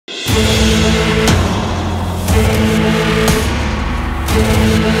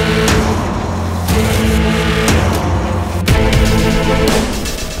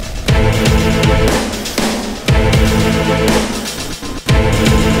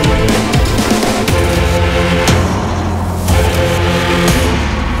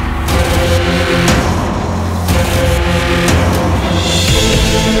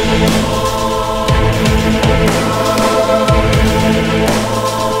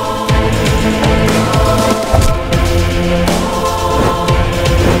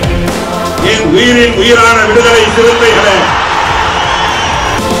உயிரான விடுதலை சிறுத்தைகளே.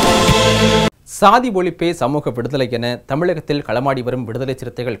 சாதி ஒழிப்பே சமூக விடுதலை என தமிழகத்தில் களமாடி வரும் விடுதலை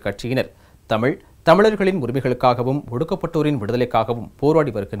சிறுத்தைகள் கட்சியினர் தமிழர்களின் உரிமைகளுக்காகவும் ஒடுக்கப்பட்டோரின் விடுதலைக்காகவும்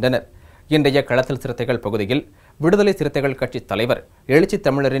போராடி வருகின்றனர். இன்றைய களத்தில் சிறுத்தைகள் பகுதியில் விடுதலை சிறுத்தைகள் கட்சி தலைவர் எழுச்சி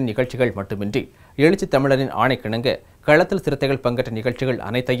தமிழரின் நிகழ்ச்சிகள் மட்டுமின்றி எழுச்சி தமிழரின் ஆணைக்கிணங்க களத்தில் சிறுத்தைகள் பங்கேற்ற நிகழ்ச்சிகள்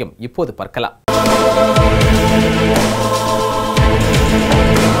அனைத்தையும் இப்போது பார்க்கலாம்.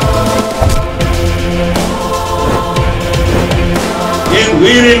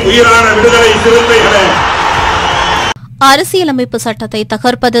 உயிரான விடுதலை சிறுத்தைகளே. அரசியலமைப்பு சட்டத்தை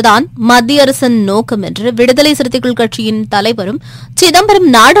தகர்ப்பதுதான் மத்திய அரசின் நோக்கம் என்று விடுதலை சிறுத்தைகள் கட்சியின் தலைவரும் சிதம்பரம்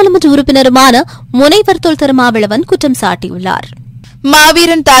நாடாளுமன்ற உறுப்பினருமான முனைவர் தொல் திருமாவளவன் குற்றம் சாட்டியுள்ளார்.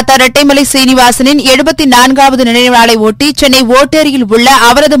 மாவீரன் தாத்தா ரெட்டைமலை சீனிவாசனின் 74வது நினைவு நாளை ஒட்டி சென்னை ஓட்டேரியில் உள்ள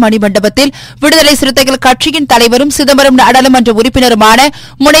அவரது மணிமண்டபத்தில் விடுதலை சிறுத்தைகள் கட்சியின் தலைவரும் சிதம்பரம் நாடாளுமன்ற உறுப்பினருமான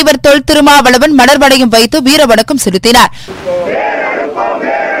முனைவர் தொல் திருமாவளவன் மலர் வளையம் வைத்து வீரவணக்கம் செலுத்தினார்.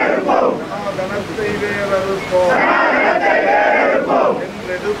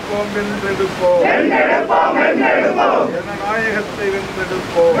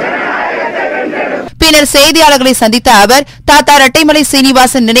 பின்னர் செய்தியாளர்களை சந்தித்த அவர் தாத்தா ரெட்டைமலை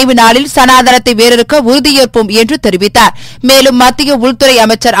சீனிவாசன் நினைவு நாளில் சனாதனத்தை வேறறுக்க உறுதியேற்போம் என்று தெரிவித்தார். மேலும் மத்திய உள்துறை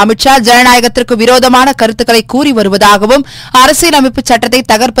அமைச்சர் அமித்ஷா ஜனநாயகத்திற்கு விரோதமான கருத்துக்களை கூறி வருவதாகவும் அரசியலமைப்பு சட்டத்தை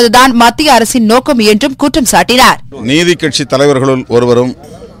தகர்ப்பதுதான் மத்திய அரசின் நோக்கம் என்றும் குற்றம் சாட்டினார். நீதி கட்சி தலைவர்களுள் ஒருவரும்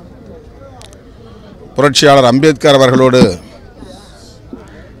புரட்சியாளர் அம்பேத்கர் அவர்களோடு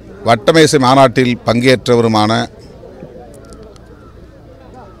வட்டமேசை மாநாட்டில் பங்கேற்றவருமான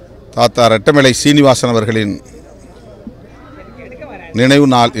தாத்தா ரெட்டமலை சீனிவாசன் அவர்களின் நினைவு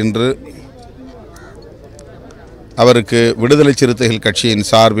நாள் இன்று. அவருக்கு விடுதலை சிறுத்தைகள் கட்சியின்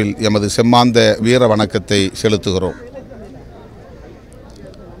சார்பில் எமது செம்மாந்த வீர வணக்கத்தை செலுத்துகிறோம்.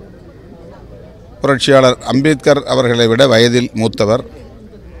 புரட்சியாளர் அம்பேத்கர் அவர்களை விட வயதில் மூத்தவர்.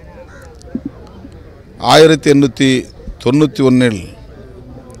 1891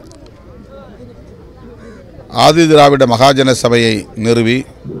 ஆதி திராவிட மகாஜன சபையை நிறுவி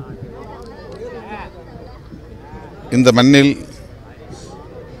இந்த மண்ணில்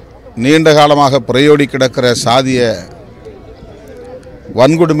நீண்ட காலமாக புரையோடி கிடக்கிற சாதிய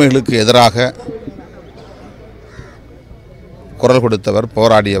வன்கொடுமைகளுக்கு எதிராக குரல் கொடுத்தவர்,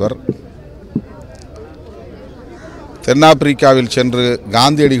 போராடியவர். தென்னாப்பிரிக்காவில் சென்று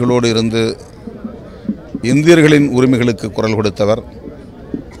காந்தியடிகளோடு இருந்து இந்தியர்களின் உரிமைகளுக்கு குரல் கொடுத்தவர்.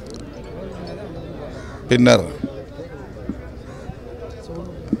 பின்னர்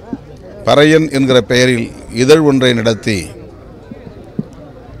பறையன் என்கிற பெயரில் இதழ் ஒன்றை நடத்தி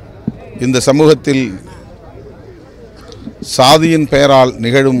இந்த சமூகத்தில் சாதியின் பெயரால்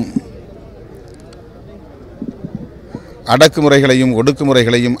நிகழும் அடக்குமுறைகளையும்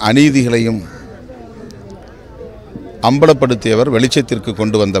ஒடுக்குமுறைகளையும் அநீதிகளையும் அம்பலப்படுத்தியவர், வெளிச்சத்திற்கு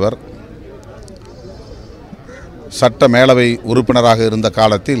கொண்டு வந்தவர். சட்ட மேலவை உறுப்பினராக இருந்த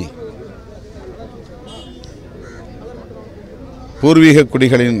காலத்தில் பூர்வீக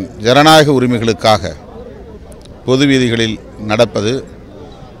குடிகளின் ஜனநாயக உரிமைகளுக்காக பொது வீதிகளில் நடப்பது,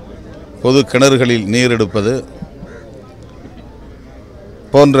 பொது கிணறுகளில் நீர் எடுப்பது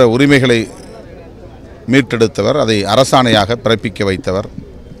போன்ற உரிமைகளை மீட்டெடுத்தவர். அதை அரசாணையாக பிறப்பிக்க வைத்தவர்.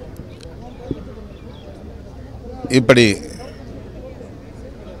 இப்படி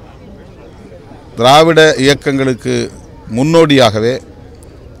திராவிட இயக்கங்களுக்கு முன்னோடியாகவே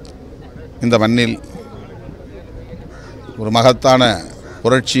இந்த மண்ணில் ஒரு மகத்தான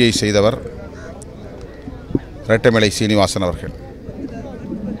புரட்சியை செய்தவர் ரெட்டைமலை சீனிவாசன் அவர்கள்.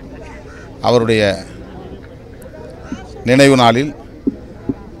 அவருடைய நினைவு நாளில்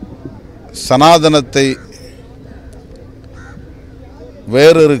சனாதனத்தை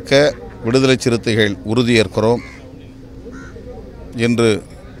வேறறுக்க விடுதலை சிறுத்தைகள் உறுதியேற்கிறோம் என்று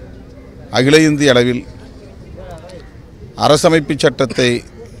அகில இந்திய அளவில் அரசமைப்பு சட்டத்தை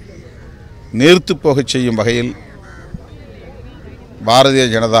நீர்த்து போகச் செய்யும் வகையில் பாரதிய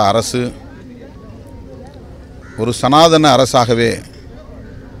ஜனதா அரசு ஒரு சனாதன அரசாகவே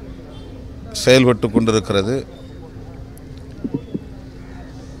செயல்பட்டு கொண்டிருக்கிறது.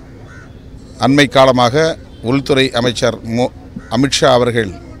 அண்மை காலமாக உள்துறை அமைச்சர் அமித்ஷா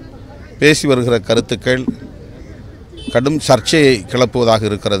அவர்கள் பேசி வருகிற கருத்துக்கள் கடும் சர்ச்சையை கிளப்புவதாக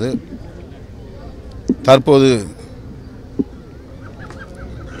இருக்கிறது. தற்போது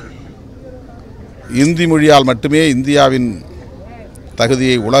இந்தி மொழியால் மட்டுமே இந்தியாவின்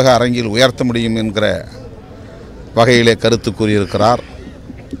தகுதியை உலக அரங்கில் உயர்த்த முடியும் என்கிற வகையிலே கருத்து கூறியிருக்கிறார்.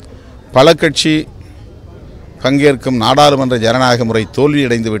 பல கட்சி பங்கேற்கும் நாடாளுமன்ற ஜனநாயக முறை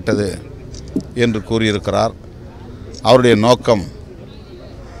தோல்வியடைந்து விட்டது என்று கூறியிருக்கிறார். அவருடைய நோக்கம்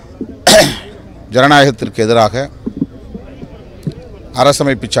ஜனநாயகத்திற்கு எதிராக,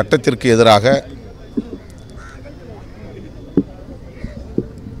 அரசமைப்பு சட்டத்திற்கு எதிராக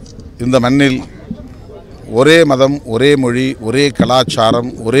இந்த மண்ணில் ஒரே மதம், ஒரே மொழி, ஒரே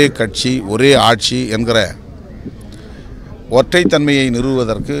கலாச்சாரம், ஒரே கட்சி, ஒரே ஆட்சி என்கிற ஒற்றைத்தன்மையை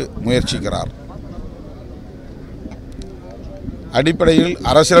நிறுவுவதற்கு முயற்சிக்கிறார். அடிப்படையில்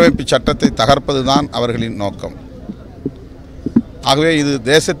அரசியலமைப்பு சட்டத்தை தகர்ப்பதுதான் அவர்களின் நோக்கம். ஆகவே இது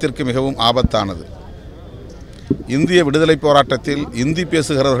தேசத்திற்கு மிகவும் ஆபத்தானது. இந்திய விடுதலை போராட்டத்தில் இந்தி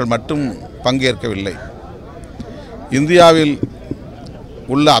பேசுகிறவர்கள் மட்டும் பங்கேற்கவில்லை. இந்தியாவில்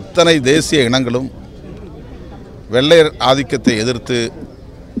உள்ள அத்தனை தேசிய இனங்களும் வெள்ளையர் ஆதிக்கத்தை எதிர்த்து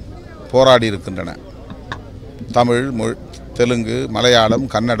போராடி இருக்கின்றன. தமிழ், தெலுங்கு, மலையாளம்,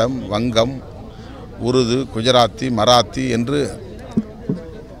 கன்னடம், வங்கம், உருது, குஜராத்தி, மராத்தி என்று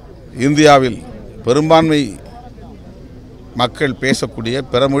இந்தியாவில் பெரும்பான்மை மக்கள் பேசக்கூடிய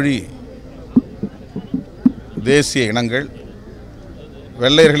பிறமொழி தேசிய இனங்கள்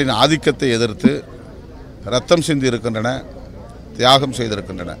வெள்ளையர்களின் ஆதிக்கத்தை எதிர்த்து இரத்தம் சிந்தி இருக்கின்றன, தியாகம்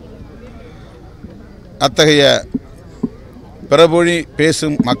செய்திருக்கின்றன. அத்தகைய பிறமொழி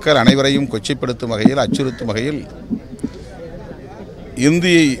பேசும் மக்கள் அனைவரையும் கொச்சைப்படுத்தும் வகையில், அச்சுறுத்தும் வகையில்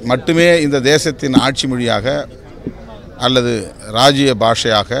இந்தியை மட்டுமே இந்த தேசத்தின் ஆட்சி மொழியாக அல்லது ராஜ்ய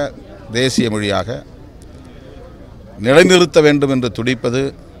பாஷையாக, தேசிய மொழியாக நிலைநிறுத்த வேண்டும் என்று துடிப்பது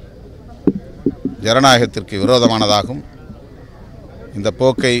ஜனநாயகத்திற்கு விரோதமானதாகும். இந்த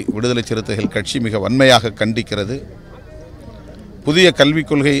போக்கை விடுதலை சிறுத்தைகள் கட்சி மிக வன்மையாக கண்டிக்கிறது. புதிய கல்விக்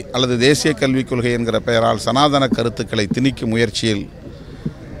கொள்கை அல்லது தேசிய கல்விக் கொள்கை என்கிற பெயரால் சனாதன கருத்துக்களை திணிக்கும் முயற்சியில்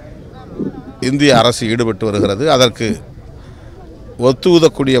இந்திய அரசு ஈடுபட்டு வருகிறது. அதற்கு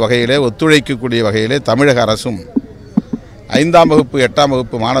ஒத்துழைக்கக்கூடிய வகையிலே தமிழக அரசும் 5ஆம் வகுப்பு 8ஆம்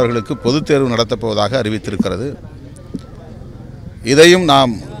வகுப்பு மாணவர்களுக்கு பொதுத் தேர்வு நடத்தப்போவதாக அறிவித்திருக்கிறது. இதையும்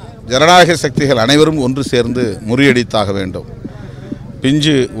நாம் ஜனநாயக சக்திகள் அனைவரும் ஒன்று சேர்ந்து முறியடித்தாக வேண்டும்.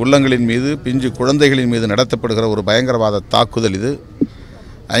 பிஞ்சு உள்ளங்களின் மீது, பிஞ்சு குழந்தைகளின் மீது நடத்தப்படுகிற ஒரு பயங்கரவாத தாக்குதல் இது.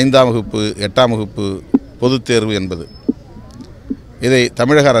 5ஆம் வகுப்பு 8ஆம் வகுப்பு பொதுத் தேர்வு என்பது. இதை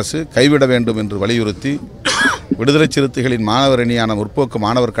தமிழக அரசு கைவிட வேண்டும் என்று வலியுறுத்தி விடுதலை சிறுத்தைகளின் மாணவர் அணியான முற்போக்கு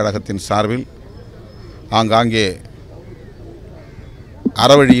மாணவர் கழகத்தின் சார்பில் ஆங்காங்கே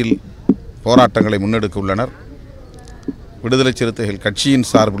அறவழியில் போராட்டங்களை முன்னெடுக்க உள்ளனர். விடுதலை சிறுத்தைகள் கட்சியின்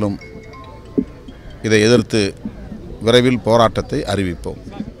சார்பிலும் இதை எதிர்த்து விரைவில் போராட்டத்தை அறிவிப்போம்.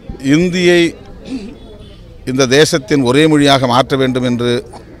 இந்தியை இந்த தேசத்தின் ஒரே மொழியாக மாற்ற வேண்டும் என்று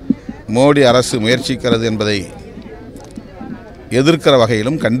மோடி அரசு முயற்சிக்கிறது என்பதை எதிர்க்கிற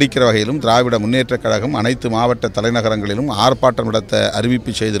வகையிலும் கண்டிக்கிற வகையிலும் திராவிட முன்னேற்றக் கழகம் அனைத்து மாவட்ட தலைநகரங்களிலும் ஆர்ப்பாட்டம் நடத்த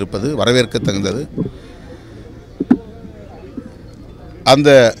அறிவிப்பு செய்திருப்பது வரவேற்க தகுந்தது. அந்த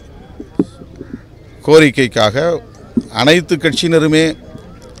கோரிக்கைக்காக அனைத்து கட்சியினருமே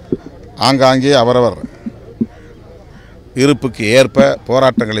ஆங்காங்கே அவரவர் இருப்புக்கு ஏற்ப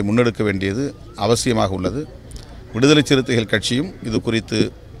போராட்டங்களை முன்னெடுக்க வேண்டியது அவசியமாக உள்ளது. விடுதலை சிறுத்தைகள் கட்சியும் இது குறித்து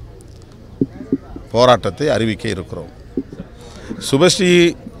போராட்டத்தை அறிவிக்க இருக்கிறோம். சுபஸ்ரீ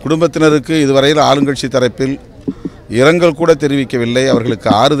குடும்பத்தினருக்கு இதுவரையில் ஆளுங்கட்சி தரப்பில் இரங்கல் கூட தெரிவிக்கவில்லை, அவர்களுக்கு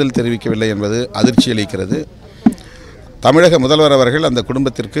ஆறுதல் தெரிவிக்கவில்லை என்பது அதிர்ச்சி அளிக்கிறது. தமிழக முதல்வர் அவர்கள் அந்த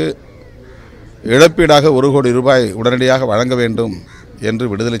குடும்பத்திற்கு இழப்பீடாக 1 கோடி ரூபாய் உடனடியாக வழங்க வேண்டும் என்று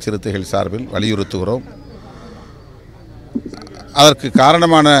விடுதலை சிறுத்தைகள் சார்பில் வலியுறுத்துகிறோம். அதற்கு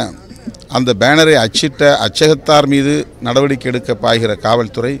காரணமான அந்த பேனரை அச்சிட்ட அச்சகத்தார் மீது நடவடிக்கை எடுக்க பாய்கிற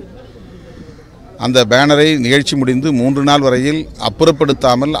காவல்துறை அந்த பேனரை நிகழ்ச்சி முடிந்து 3 நாள் வரையில்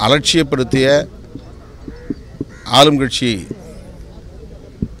அப்புறப்படுத்தாமல் அலட்சியப்படுத்திய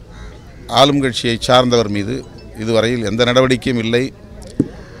ஆளுங்கட்சியை சார்ந்தவர் மீது இதுவரையில் எந்த நடவடிக்கையும் இல்லை.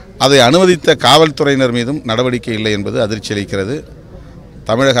 அதை அனுமதித்த காவல்துறையினர் மீதும் நடவடிக்கை இல்லை என்பது அதிர்ச்சி அளிக்கிறது.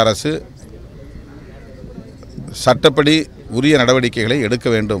 தமிழக அரசு சட்டப்படி உரிய நடவடிக்கைகளை எடுக்க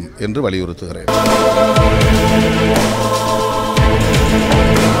வேண்டும் என்று வலியுறுத்துகிறேன்.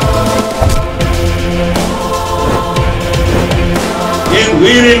 என்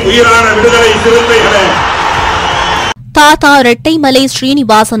உயிரின் உயிரான விடுதலை சிறுத்தைகளே, தாத்தா ரெட்டைமலை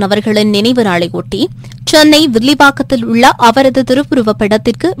ஸ்ரீனிவாசன் அவர்களின் நினைவு நாளையொட்டி சென்னை வில்லிவாக்கத்தில் உள்ள அவரது திருவுருவப்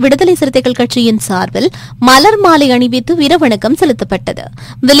படத்திற்கு விடுதலை சிறுத்தைகள் கட்சியின் சார்பில் மலர் மாலை அணிவித்து வீரவணக்கம் செலுத்தப்பட்டது.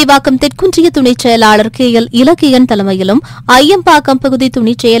 வில்லிவாக்கம் தெற்குன்றிய துணைச் செயலாளர் KL இலக்கியன் தலைமையிலும் ஐயம்பாக்கம் பகுதி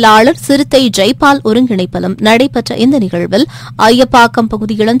துணைச் செயலாளர் சிறுத்தை ஜெய்பால் ஒருங்கிணைப்பிலும் நடைபெற்ற இந்த நிகழ்வில் ஐயப்பாக்கம்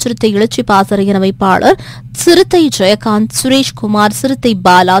பகுதி இளஞ்சிறுத்தை எழுச்சி பாசறையின் அமைப்பாளர் சிறுத்தை ஜெயகாந்த், சுரேஷ்குமார், சிறுத்தை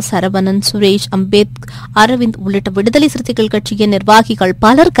பாலா, சரவணன், சுரேஷ், அம்பேத், அரவிந்த் உள்ளிட்ட விடுதலை சிறுத்தைகள் கட்சியின் நிர்வாகிகள்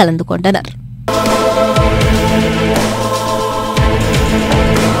பலர் கலந்து கொண்டனர்.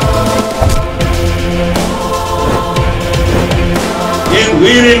 என்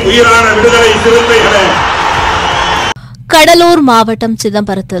உயிரின் உயிரின் உயிரான விடுதலை சிறுத்தைகளே. கடலூர் மாவட்டம்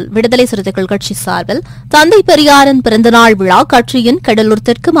சிதம்பரத்தில் விடுதலை சிறுத்தைகள் கட்சி சார்பில் தந்தை பெரியாரின் பிறந்தநாள் விழா கட்சியின் கடலூர்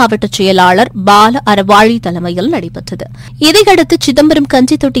தெற்கு மாவட்ட செயலாளர் பால அறவாழி தலைமையில் நடைபெற்றது. இதையடுத்து சிதம்பரம்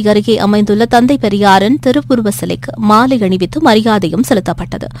கஞ்சித்தொட்டி அருகே அமைந்துள்ள தந்தை பெரியாரின் திருவுருவ சிலைக்கு மாலை அணிவித்து மரியாதையும்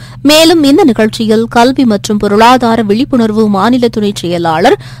செலுத்தப்பட்டது. மேலும் இந்த நிகழ்ச்சியில் கல்வி மற்றும் பொருளாதார விழிப்புணர்வு மாநில துணை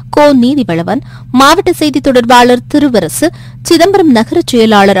செயலாளர் கோ நீதிவளவன், மாவட்ட செய்தி தொடர்பாளர் திருவரசு, சிதம்பரம் நகர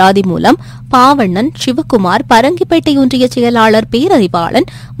செயலாளர் ஆதிமூலம், பாவண்ணன், சிவக்குமார், பரங்கிப்பேட்டை ஒன்றிய செயலாளர் பேரறிவாளன்,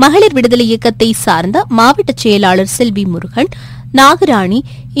 மகளிர் விடுதலை இயக்கத்தை சார்ந்த மாவட்ட செயலாளர் செல்வி முருகன், நாகராணி,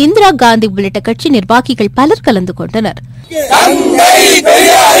 இந்திரா காந்தி உள்ளிட்ட கட்சி நிர்வாகிகள் பலர் கலந்து கொண்டனர்.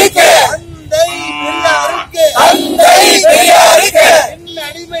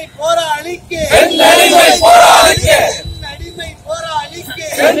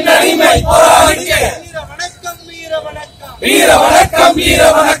 வீர வணக்கம், வீர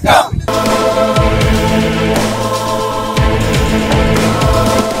வணக்கம்.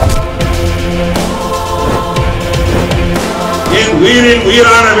 என் உயிரின்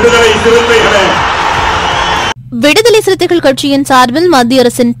உயிரான விடுதலை சிறுத்தைகளே. விடுதலை சிறுத்தைகள் கட்சியின் சார்பில் மத்திய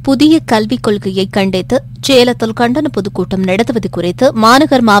அரசின் புதிய கல்விக் கொள்கையை கண்டித்து சேலத்தில் கண்டன பொதுக்கூட்டம் நடத்துவது குறித்து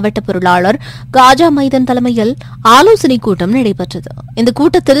மாநகர் மாவட்ட பொருளாளர் காஜா மைதன் தலைமையில் ஆலோசனைக் கூட்டம் நடைபெற்றது. இந்த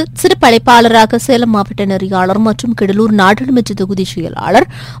கூட்டத்தில் சிறப்பு அழைப்பாளராக சேலம் மாவட்ட நெறியாளர் மற்றும் கடலூர் நாடாளுமன்ற தொகுதி செயலாளர்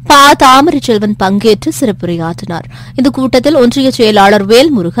ப. தாமரைச்செல்வன் பங்கேற்று சிறப்புரையாற்றினார். இந்த கூட்டத்தில் ஒன்றிய செயலாளர்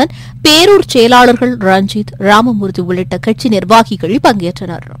வேல்முருகன், பேரூர் செயலாளர்கள் ரஞ்சித், ராமமூர்த்தி உள்ளிட்ட கட்சி நிர்வாகிகள்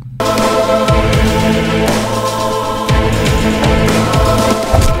பங்கேற்றனர்.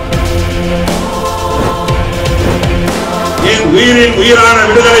 என் உயிரின் உயிரான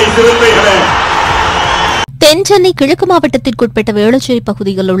விடுதலை சிறுத்தைகளே. தென்சென்னை கிழக்கு மாவட்டத்திற்குட்பட்ட வேளச்சேரி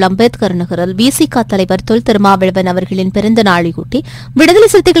பகுதியில் உள்ள அம்பேத்கர் நகரில் VCK தலைவர் தொல் திருமாவளவன் அவர்களின் பிறந்த நாளையொட்டி விடுதலை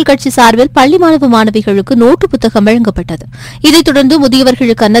சிறுத்தைகள் கட்சி சார்பில் பள்ளி மாணவ மாணவிகளுக்கு நோட்டு புத்தகம் வழங்கப்பட்டது. இதைத் தொடர்ந்து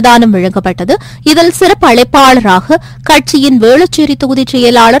முதியவர்களுக்கு அன்னதானம் வழங்கப்பட்டது. இதில் சிறப்பு அழைப்பாளராக கட்சியின் வேளச்சேரி தொகுதி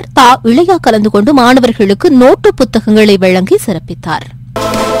செயலாளர் தா. இளையா கலந்து கொண்டு மாணவர்களுக்கு நோட்டு புத்தகங்களை வழங்கி சிறப்பித்தார்.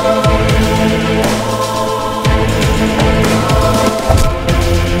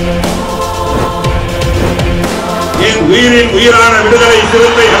 என் உயிரின் உயிரான விடுதலை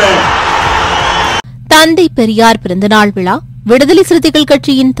சிறுத்தைகளே. தந்தை பெரியார் பிறந்தநாள் விழா விடுதலை சிறுத்தைகள்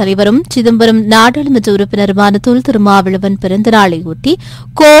கட்சியின் தலைவரும் சிதம்பரம் நாடாளுமன்ற உறுப்பினருமான தொல் திருமாவளவன் பிறந்தநாளையொட்டி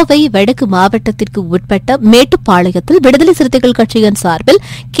கோவை வடக்கு மாவட்டத்திற்கு உட்பட்ட மேட்டுப்பாளையத்தில் விடுதலை சிறுத்தைகள் கட்சியின் சார்பில்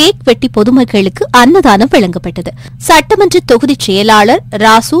கேக் வெட்டி பொதுமக்களுக்கு அன்னதானம் வழங்கப்பட்டது. சட்டமன்ற தொகுதி செயலாளர்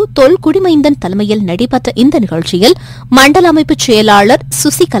ராசு தொல் குடிமைந்தன் தலைமையில் நடைபெற்ற இந்த நிகழ்ச்சியில் மண்டல அமைப்பு செயலாளர்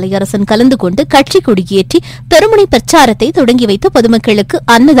சுசி கலையரசன் கலந்து கொண்டு கட்சி கொடியேற்றி திருமுனை பிரச்சாரத்தை தொடங்கி வைத்து பொதுமக்களுக்கு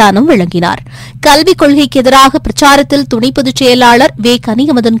அன்னதானம் வழங்கினார். கல்விக் கொள்கைக்கு எதிராக பிரச்சாரத்தில் துணை பொதுச் செயலாளர் வே.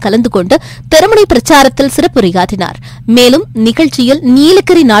 கனியமதன் கலந்து கொண்டு திருமுனை பிரச்சாரத்தில் சிறப்புரையாற்றினார். மேலும் நிகழ்ச்சியில்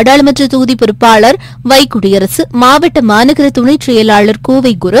நீலகிரி நாடாளுமன்ற தொகுதி பொறுப்பாளர் வை. குடியரசு, மாவட்ட மாநகர துணை செயலாளர்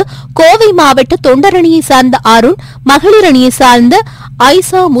கோவை குரு, கோவை மாவட்ட தொண்டர் அணியை சார்ந்த அருண், மகளிர் அணியை சார்ந்த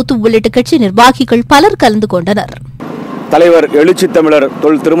ஐசா முத்து உள்ளிட்ட கட்சி நிர்வாகிகள் பலர் கலந்து கொண்டனர். தலைவர் எழுச்சி தமிழர்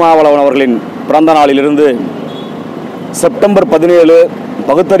தொல் திருமாவளவன் அவர்களின் பிறந்த நாளிலிருந்து செப்டம்பர் 17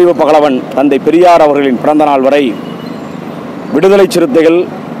 பகுத்தறிவு பகலவன் தந்தை பெரியார் அவர்களின் பிறந்த நாள் வரை விடுதலை சிறுத்தைகள்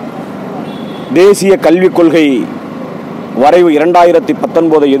தேசிய கல்விக் கொள்கை வரைவு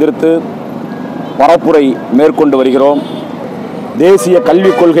 2019 எதிர்த்து பரப்புரை மேற்கொண்டு வருகிறோம். தேசிய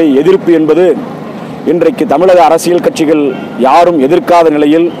கல்விக் கொள்கை எதிர்ப்பு என்பது இன்றைக்கு தமிழக அரசியல் கட்சிகள் யாரும் எதிர்க்காத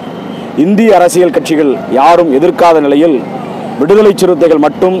நிலையில், இந்திய அரசியல் கட்சிகள் யாரும் எதிர்க்காத நிலையில் விடுதலை சிறுத்தைகள்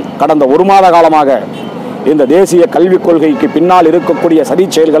மட்டும் கடந்த ஒரு மாத காலமாக இந்த தேசிய கல்விக் கொள்கைக்கு பின்னால் இருக்கக்கூடிய சதி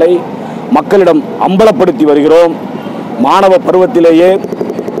செயல்களை மக்களிடம் அம்பலப்படுத்தி வருகிறோம். மாணவ பருவத்திலேயே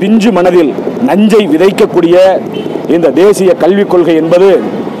பிஞ்சு மனதில் நஞ்சை விதைக்கக்கூடிய இந்த தேசிய கல்விக் கொள்கை என்பது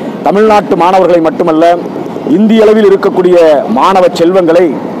தமிழ்நாட்டு மாணவர்களை மட்டுமல்ல, இந்திய அளவில் இருக்கக்கூடிய மாணவ செல்வங்களை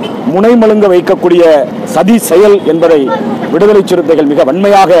முனைமழுங்க வைக்கக்கூடிய சதி செயல் என்பதை விடுதலை சிறுத்தைகள் மிக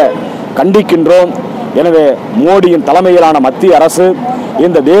வன்மையாக கண்டிக்கின்றோம். எனவே மோடியின் தலைமையிலான மத்திய அரசு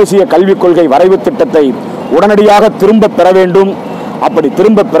இந்த தேசிய கல்விக் கொள்கை வரைவு திட்டத்தை உடனடியாக திரும்ப பெற வேண்டும். அப்படி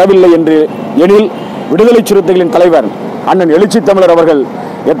திரும்ப பெறவில்லை என்று எனில் விடுதலை சிறுத்தைகளின் தலைவர் அண்ணன் எழுச்சி தமிழர் அவர்கள்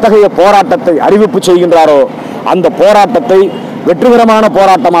எத்தகைய போராட்டத்தை அறிவிப்பு செய்கின்றாரோ அந்த போராட்டத்தை வெற்றிகரமான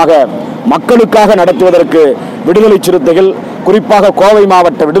போராட்டமாக மக்களுக்காக நடத்துவதற்கு விடுதலை சிறுத்தைகள், குறிப்பாக கோவை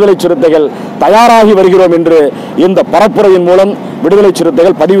மாவட்ட விடுதலை சிறுத்தைகள் தயாராகி வருகிறோம் என்று இந்த பரப்புரையின் மூலம் விடுதலை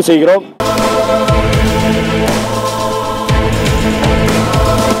சிறுத்தைகள் பதிவு செய்கிறோம்.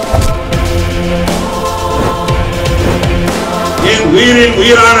 என் உயிரின்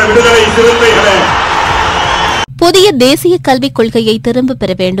உயிரான விடுதலை சிறுத்தைகளே. புதிய தேசிய கல்விக் கொள்கையை திரும்பப்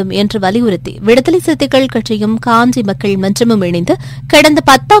பெற வேண்டும் என்று வலியுறுத்தி விடுதலை சிறுத்தைகள் கட்சியும் காஞ்சி மக்கள் மன்றமும் இணைந்து கடந்த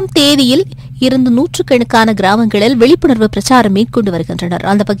 10ஆம் தேதியில் இருந்து நூற்றுக்கணக்கான கிராமங்களில் விழிப்புணர்வு பிரச்சாரம் மேற்கொண்டு வருகின்றனர்.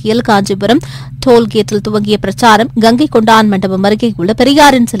 அந்த வகையில் காஞ்சிபுரம் டோல்கேட்டில் துவங்கிய பிரச்சாரம் கங்கை கொண்டான் மண்டபம் அருகே உள்ள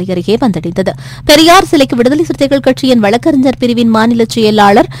பெரியாரின் சிலை அருகே வந்தடைந்தது. பெரியார் சிலைக்கு விடுதலை சிறுத்தைகள் கட்சியின் வழக்கறிஞர் பிரிவின் மாநில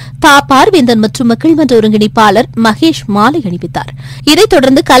செயலாளர் தா பார்வேந்தன் மற்றும் மக்கள் மன்ற ஒருங்கிணைப்பாளர் மகேஷ் மாலை அணிவித்தார். இதைத்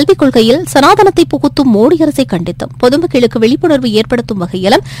தொடர்ந்து கல்விக் கொள்கையில் சனாதனத்தை புகுத்தும் மோடி அரசை கண்டித்தும் பொதுமக்களுக்கு விழிப்புணர்வு ஏற்படுத்தும்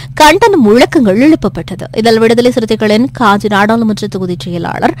வகையிலும் கண்டன முழக்கங்கள் எழுப்பப்பட்டது. இதில் விடுதலை சிறுத்தைகளின் காஞ்சி நாடாளுமன்ற தொகுதி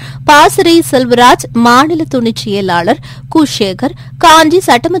செயலாளர் பாசிரை செல்வராஜ், மாநில துணைச் செயலாளர் குஷேகர், காஞ்சி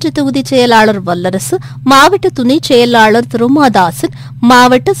சட்டமன்ற தொகுதி செயலாளர் வல்லரசு, மாவட்ட துணைச் செயலாளர் திருமாதாசன்,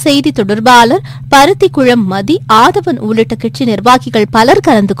 மாவட்ட செய்தி தொடர்பாளர் பருத்திக்குளம் மதி, ஆதவன் உள்ளிட்ட கட்சி நிர்வாகிகள் பலர்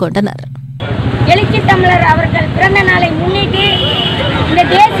கலந்து கொண்டனர். எழுச்சி தமிழர் அவர்கள் பிறந்த நாளை முன்னிட்டு இந்த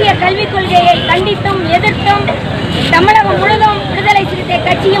தேசிய கல்விக் கொள்கையை கண்டித்தும் எதிர்த்தும் தமிழகம் முழுவதும் விடுதலை சிறுத்தை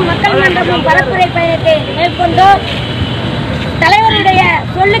கட்சியும் மக்கள் மன்றமும் பரப்புரை பயணத்தை மேற்கொண்டோம். தலைவருடைய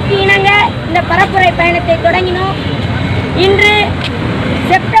சொல்லுக்கு இணங்க இந்த பரப்புரை பயணத்தை தொடங்கினோம். இன்று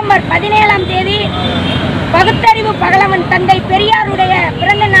செப்டம்பர் 17ஆம் தேதி பகுத்தறிவு பகலவன் தந்தை பெரியாருடைய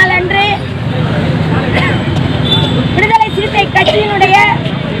பிறந்த நாள் அன்று விடுதலை சிறுத்தை கட்சியினுடைய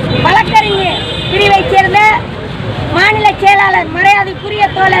வழக்கறிஞர் பிரிவைச் சேர்ந்த மாநில செயலாளர் மரியாதைக்குரிய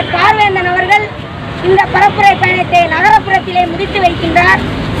தோழர் பார்வேந்தன் அவர்கள் இந்த பரப்புரை பயணத்தை நகரப்புறத்திலே முடித்து வைக்கின்றார்.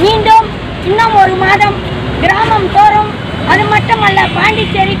 மீண்டும் இன்னும் ஒரு மாதம் கிராமம் தோறும், அது மட்டுமல்ல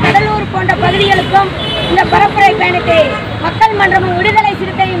பாண்டிச்சேரி, கடலூர் போன்ற பகுதிகளுக்கும் இந்த பரப்புரை பயணத்தை மக்கள் மன்றமும் விடுதலை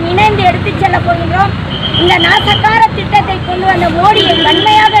சிறுத்தையும் இணைந்து எடுத்துச் செல்ல போகின்றோம். இந்த நாசக்கார திட்டத்தை கொண்டு வந்த மோடியை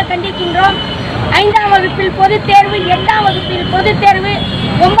வன்மையாக கண்டிக்கின்றோம். 5ஆம் வகுப்பில் பொதுத் தேர்வு, 8ஆம் வகுப்பில் பொதுத் தேர்வு,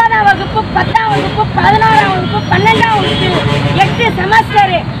 9ஆம் வகுப்பு, 10ஆம் வகுப்பு, 11ஆம் வகுப்பு, 12ஆம் வகுப்பில் 8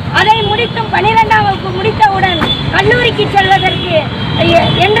 செமஸ்டர், அதை முடித்தும் 12ஆம் வகுப்பு முடித்தவுடன் கல்லூரிக்கு செல்வதற்கு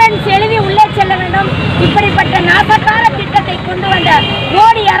என்ட்ரன்ஸ் எழுதி உள்ளே செல்ல வேண்டும். இப்படிப்பட்ட நாசக்கார திட்டத்தை கொண்டு வந்த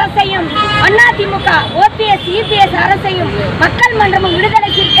மோடி அரசையும் அதிமுக OPS EPS அரசையும் மக்கள் மன்றமும் விடுதலை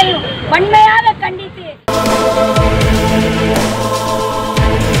சிறுத்தையும் வன்மையாக கண்டித்து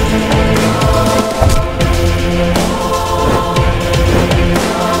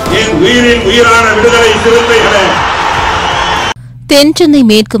உயிரின் உயிரான விடுதலை சிறுத்தைகளே. தென்சென்னை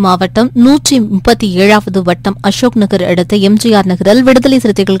மேற்கு மாவட்டம் 137வது வட்டம் அசோக் நகர் அடுத்த எம்ஜிஆர் நகரில் விடுதலை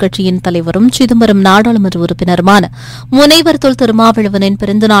சிறுத்தைகள் கட்சியின் தலைவரும் சிதம்பரம் நாடாளுமன்ற உறுப்பினருமான முனைவர் தொல் திருமாவளவனின்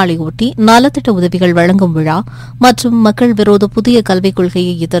பிறந்தநாளையொட்டி நலத்திட்ட உதவிகள் வழங்கும் விழா மற்றும் மக்கள் விரோத புதிய கல்விக்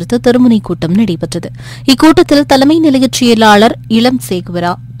கொள்கையை எதிர்த்து திருமுனை கூட்டம் நடைபெற்றது. இக்கூட்டத்தில் தலைமை நிலைய செயலாளர் இளம்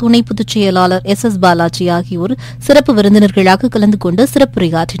சேகுவரா, துணை பொதுச் செயலாளர் SS பாலாஜி ஆகியோர் சிறப்பு விருந்தினர்களாக கலந்து கொண்டு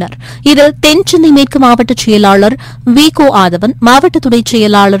சிறப்புரையாற்றினர். இதில் தென்சென்னை மேற்கு மாவட்ட செயலாளர் VCO ஆதவன், மாவட்ட துணைச்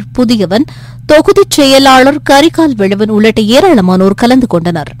செயலாளர் புதியவன், தொகுதிச் செயலாளர் கரிகால் வெளவன் உள்ளிட்ட ஏராளமானோர் கலந்து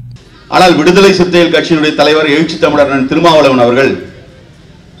கொண்டனர். ஆனால் விடுதலை சிறுத்தைகள் கட்சியினுடைய தலைவர் எழுச்சி தமிழர் திருமாவளவன் அவர்கள்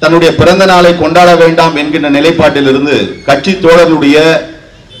தன்னுடைய பிறந்த நாளை கொண்டாட வேண்டாம் என்கின்ற நிலைப்பாட்டிலிருந்து கட்சி தோழர்களுடைய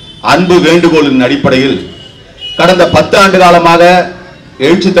அன்பு வேண்டுகோளின் அடிப்படையில் கடந்த 10 ஆண்டு காலமாக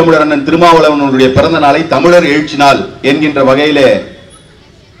எழுச்சி தமிழர் அண்ணன் திருமாவளவனுடைய பிறந்த நாளை தமிழர் எழுச்சி நாள் என்கின்ற வகையிலே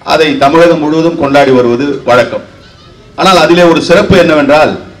அதை தமிழகம் முழுவதும் கொண்டாடி வருவது வழக்கம். ஆனால் அதிலே ஒரு சிறப்பு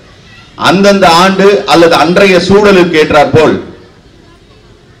என்னவென்றால், அந்தந்த ஆண்டு அல்லது அன்றைய சூழலுக்கு ஏற்றாற்போல்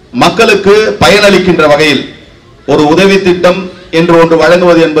மக்களுக்கு பயனளிக்கின்ற வகையில் ஒரு உதவி திட்டம் என்று ஒன்று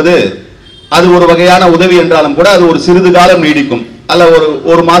வழங்குவது என்பது அது ஒரு வகையான உதவி என்றாலும் கூட அது ஒரு சிறிது காலம் நீடிக்கும், அல்ல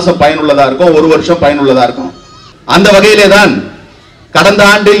ஒரு மாசம் பயனுள்ளதா இருக்கும், ஒரு வருஷம் பயனுள்ளதா இருக்கும். அந்த வகையிலே தான் கடந்த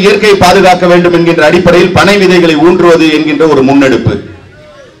ஆண்டு இயற்கையை பாதுகாக்க வேண்டும் என்கின்ற அடிப்படையில் பனை விதைகளை ஊன்றுவது என்கின்ற ஒரு முன்னெடுப்பு,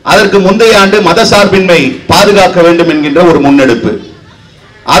 அதற்கு முந்தைய ஆண்டு மதசார்பின்மை பாதுகாக்க வேண்டும் என்கின்ற ஒரு முன்னெடுப்பு,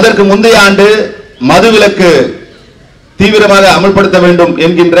 அதற்கு முந்தைய ஆண்டு மதுவிலக்கு தீவிரமாக அமல்படுத்த வேண்டும்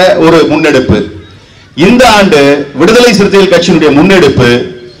என்கின்ற ஒரு முன்னெடுப்பு, இந்த ஆண்டு விடுதலை சிறுத்தைகள் கட்சியினுடைய முன்னெடுப்பு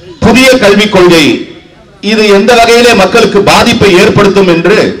புதிய கல்விக் கொள்கை. இது எந்த வகையிலே மக்களுக்கு பாதிப்பை ஏற்படுத்தும்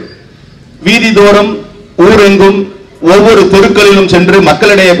என்று வீதிதோறும் ஊரெங்கும் ஒவ்வொரு தெருக்களிலும் சென்று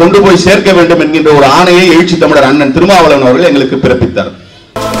மக்களிடையே கொண்டு போய் சேர்க்க வேண்டும் என்கின்ற ஒரு ஆணையை எழுச்சி தமிழர் அண்ணன் திருமாவளவன் அவர்கள் எங்களுக்கு பிறப்பித்தார்.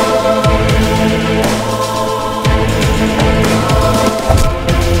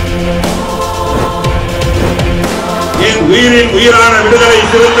 உயிரின் உயிரான விடுதலை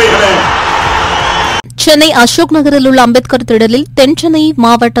சிறுத்தைகளே. சென்னை அசோக் நகரில் உள்ள அம்பேத்கர் திடலில் தென்சென்னை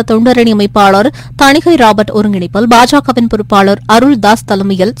மாவட்ட தொண்டரணி அமைப்பாளர் தணிகை ராபர்ட் ஒருங்கிணைப்பில் பாஜகவின் பொறுப்பாளர் அருள்தாஸ்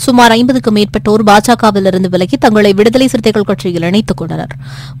தலைமையில் சுமார் 50க்கும் மேற்பட்டோர் பாஜகவிலிருந்து விலகி தங்களை விடுதலை சிறுத்தைகள் கட்சியில் இணைத்துக் கொண்டனர்.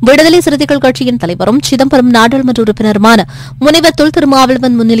 விடுதலை சிறுத்தைகள் கட்சியின் தலைவரும் சிதம்பரம் நாடாளுமன்ற உறுப்பினருமான முனைவர் தொல்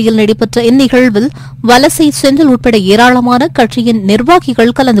திருமாவளவன் முன்னிலையில் நடைபெற்ற இந்நிகழ்வில் வலசை, செந்தில் உட்பட ஏராளமான கட்சியின்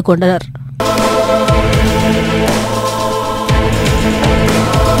நிர்வாகிகள் கலந்து கொண்டனர்.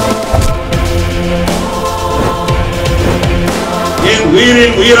 என்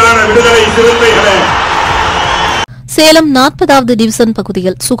உயிரின் உயிரான விடுதலை சிறுத்தைகளே. சேலம் 40வது டிவிசன்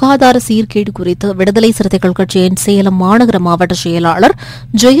பகுதியில் சுகாதார சீர்கேடு குறித்து விடுதலை சிறுத்தைகள் கட்சியின் சேலம் மாநகர மாவட்ட செயலாளர்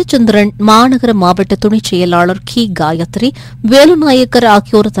ஜெயச்சந்திரன், மாநகர மாவட்ட துணைச் செயலாளர் கி காயத்ரி, வேலுநாயக்கர்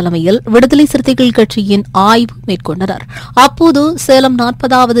ஆகியோர் தலைமையில் விடுதலை சிறுத்தைகள் கட்சியின் ஆய்வு மேற்கொண்டனர். அப்போது சேலம்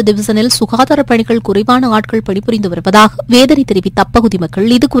 40வது டிவிசனில் சுகாதார பணிகள் குறைவான ஆட்கள் பணிபுரிந்து வருவதாக வேதனை தெரிவித்த அப்பகுதி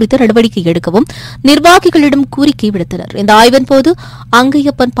மக்கள் இதுகுறித்து நடவடிக்கை எடுக்கவும் நிர்வாகிகளிடம் கோரிக்கை விடுத்தனர். இந்த ஆய்வின்போது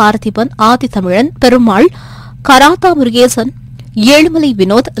அங்கையப்பன், பார்த்திபன், ஆதித்தமிழன், பெருமாள், கராத்தா முருகேசன், ஏழுமலை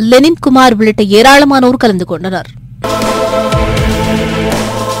வினோத், லெனின் குமார் உள்ளிட்ட ஏராளமானோர் கலந்து கொண்டனர்.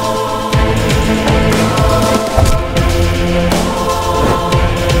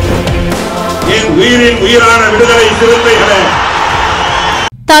 என் உயிரின் உயிரான விடுதலை சிறுத்தைகளே.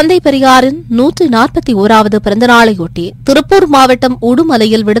 தந்தை பெரியாரின் 141வது பிறந்தநாளையொட்டி திருப்பூர் மாவட்டம்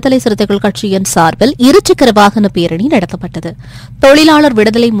உடுமலையில் விடுதலை சிறுத்தைகள் கட்சியின் சார்பில் இருசக்கர வாகன பேரணி நடத்தப்பட்டது. தொழிலாளர்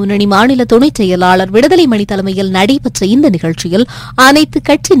விடுதலை முன்னணி மாநில துணைச் செயலாளர் விடுதலை மணி தலைமையில் நடைபெற்ற இந்த நிகழ்ச்சியில் அனைத்து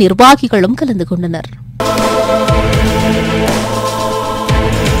கட்சி நிர்வாகிகளும் கலந்து கொண்டனர்.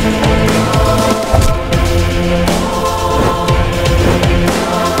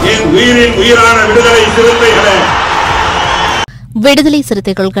 என் உயிரின் உயிரான விடுதலை சிறுத்தைகளே. விடுதலை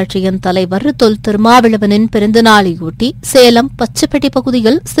சிறுத்தைகள் கட்சியின் தலைவர் தொல் திருமாவளவனின் பிறந்தநாளையொட்டி சேலம் பச்சப்பட்டி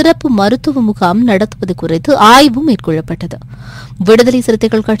பகுதியில் சிறப்பு மருத்துவ முகாம் நடத்துவது குறித்து ஆய்வு மேற்கொள்ளப்பட்டது. விடுதலை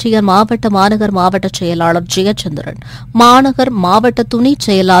சிறுத்தைகள் கட்சியின் மாவட்ட மாநகர் மாவட்ட செயலாளர் ஜெயச்சந்திரன், மாநகர் மாவட்ட துணைச்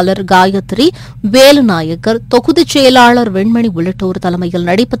செயலாளர் காயத்ரி, வேலுநாயக்கர், தொகுதிச் செயலாளர் வெண்மணி உள்ளிட்டோர் தலைமையில்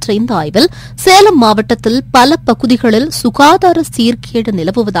நடைபெற்ற இந்த ஆய்வில் சேலம் மாவட்டத்தில் பல பகுதிகளில் சுகாதார சீர்கேடு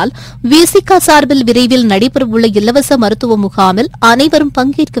நிலவுவதால் VCK சார்பில் விரைவில் நடைபெறவுள்ள இலவச மருத்துவ முகாமில் அனைவரும்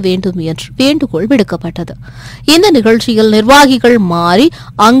பங்கேற்க வேண்டும் என்று வேண்டுகோள் விடுக்கப்பட்டது. இந்த நிகழ்ச்சியில் நிர்வாகிகள் மாரி,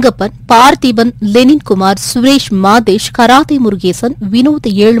 அங்கப்பன், பார்த்திபன், லெனின் குமார், சுரேஷ், மாதேஷ், கராத்தே முருகேசன்,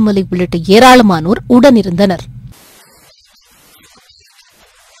 வினோத், ஏழுமலை உள்ளிட்ட ஏராளமானோர் உடனிருந்தனர்.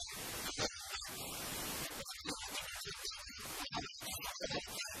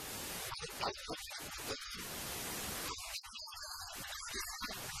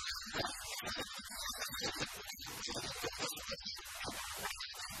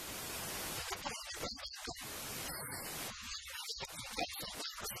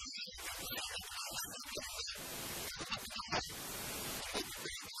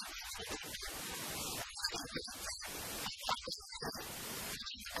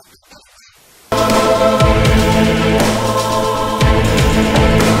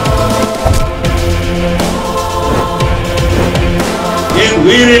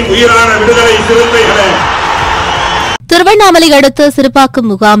 உயிரின் உயிரான விடுதலை சிறுத்தைகளே. திருவண்ணாமலை அடுத்த சிறுபாக்கம்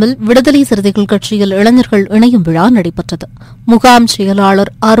முகாமில் விடுதலை சிறுத்தைகள் கட்சியில் இளைஞர்கள் இணையும் விழா நடைபெற்றது. முகாம்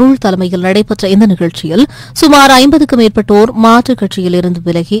செயலாளர் அருள் தலைமையில் நடைபெற்ற இந்த நிகழ்ச்சியில் சுமார் 50க்கும் மேற்பட்டோர் மாற்றுக் கட்சியில் இருந்து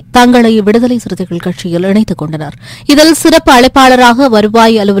விலகி தங்களை விடுதலை சிறுத்தைகள் கட்சியில் இணைத்துக் கொண்டனர். இதில் சிறப்பு அழைப்பாளராக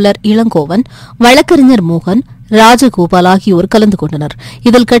வருவாய் அலுவலர் இளங்கோவன், வழக்கறிஞர் மோகன், ராஜகோபால் ஆகியோர் கலந்து கொண்டனர்.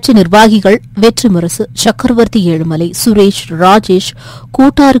 இதில் கட்சி நிர்வாகிகள் வெற்றிமுரசு, சக்கரவர்த்தி, ஏழுமலை, சுரேஷ், ராஜேஷ்,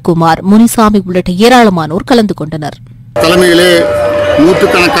 கூட்டாறுகுமார், முனிசாமி உள்ளிட்ட ஏராளமானோர் கலந்து கொண்டனர். தலைமையிலே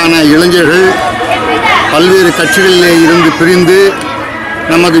நூற்றுக்கணக்கான இளைஞர்கள் பல்வேறு கட்சிகளிலே இருந்து பிரிந்து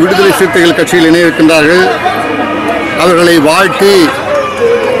நமது விடுதலை சிறுத்தைகள் கட்சியில் இணையிருக்கின்றார்கள். அவர்களை வாழ்த்தி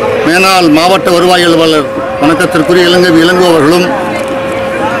மேனால் மாவட்ட வருவாய் அலுவலர் வணக்கத்திற்குரிய இளங்கோ அவர்களும்,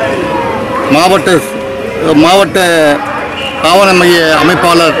 மாவட்ட ஆவண மைய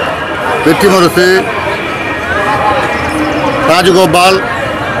அமைப்பாளர் வெற்றிமுரசு, ராஜகோபால்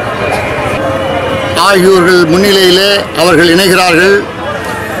ஆகியோர்கள் முன்னிலையிலே அவர்கள் இணைகிறார்கள்.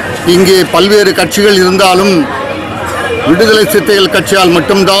 இங்கே பல்வேறு கட்சிகள் இருந்தாலும் விடுதலை சிறுத்தைகள் கட்சியால்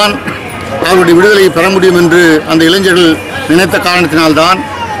மட்டும்தான் அவருடைய விடுதலையை பெற முடியும் என்று அந்த இளைஞர்கள் நினைத்த காரணத்தினால்தான்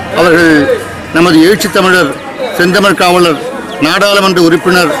அவர்கள் நமது எழுச்சித் தமிழர் செந்தமிழ் காவலர் நாடாளுமன்ற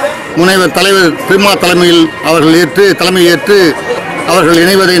உறுப்பினர் முனைவர் தலைவர் திருமா தலைமையில் அவர்கள் தலைமை ஏற்று அவர்கள்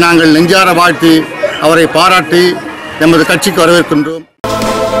இணைவதை நாங்கள் நெஞ்சார வாழ்த்தி அவரை பாராட்டி எமது கட்சிக்கு வரவேற்கின்றோம்.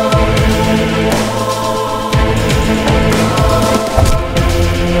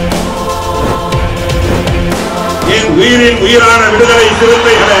 உயிரின் உயிரான விடுதலை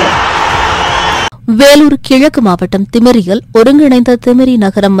சிறுத்தைகளே. வேலூர் கிழக்கு மாவட்டம் திமிரியில் ஒருங்கிணைந்த திமிரி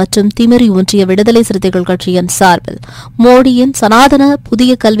நகரம் மற்றும் திமிரி ஒன்றிய விடுதலை சிறுத்தைகள் கட்சியின் சார்பில் மோடியின் சனாதன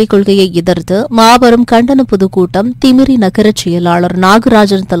புதிய கல்விக் கொள்கையை எதிர்த்து மாபெரும் கண்டன பொதுக்கூட்டம் திமிரி நகர செயலாளர்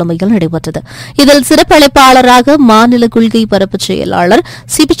நாகராஜன் தலைமையில் நடைபெற்றது. இதில் சிறப்பு அழைப்பாளராக மாநில கொள்கை பரப்பு செயலாளர்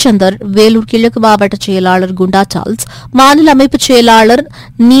சிபிச்சந்தர், வேலூர் கிழக்கு மாவட்ட செயலாளர் குண்டா சார்ல்ஸ், மாநில அமைப்பு செயலாளர்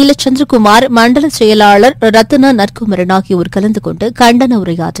நீலச்சந்திரகுமார், மண்டல செயலாளர் ரத்ன நற்குமரன் ஆகியோர் கலந்து கொண்டு கண்டன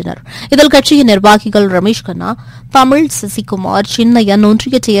உரையாற்றினர். இதில் கட்சியின் நிர்வாகிகள் நிர்வாகிகள் ரமேஷ் கண்ணா, தமிழ் சசிகுமார், சின்னையன்,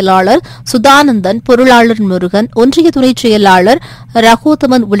 ஒன்றிய செயலாளர் சுதானந்தன், பொருளாளர் முருகன், ஒன்றிய துணைச் செயலாளர்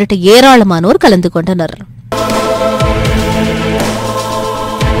ரகோத்தமன் உள்ளிட்ட ஏராளமானோர் கலந்து கொண்டனர்.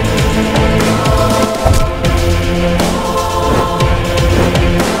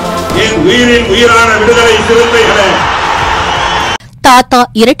 உயிரின் உயிரான விடுதலை சிறுத்தைகளே, தாத்தா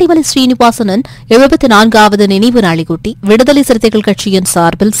இரட்டைமலை ஸ்ரீனிவாசனின் 74வது நினைவு நாளையொட்டி விடுதலை சிறுத்தைகள் கட்சியின்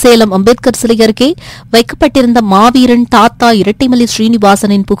சார்பில் சேலம் அம்பேத்கர் சிலை அருகே வைக்கப்பட்டிருந்த மாவீரன் தாத்தா இரட்டைமலை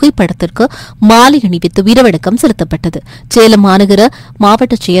ஸ்ரீனிவாசனின் புகைப்படத்திற்கு மாலை அணிவித்து வீரவணக்கம் செலுத்தப்பட்டது. சேலம் மாநகர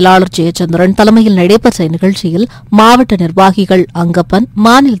மாவட்ட செயலாளர் ஜெயச்சந்திரன் தலைமையில் நடைபெற்ற நிகழ்ச்சியில் மாவட்ட நிர்வாகிகள் அங்கப்பன்,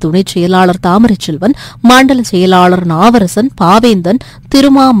 மாநில துணைச் செயலாளர் தாமரைச்செல்வன், மண்டல செயலாளர் நாவரசன், பாவேந்தன்,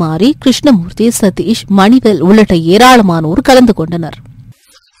 திருமாமாரி, கிருஷ்ணமூர்த்தி, சதீஷ், மணிவேல் உள்ளிட்ட ஏராளமானோர் கலந்து கொண்டனர்.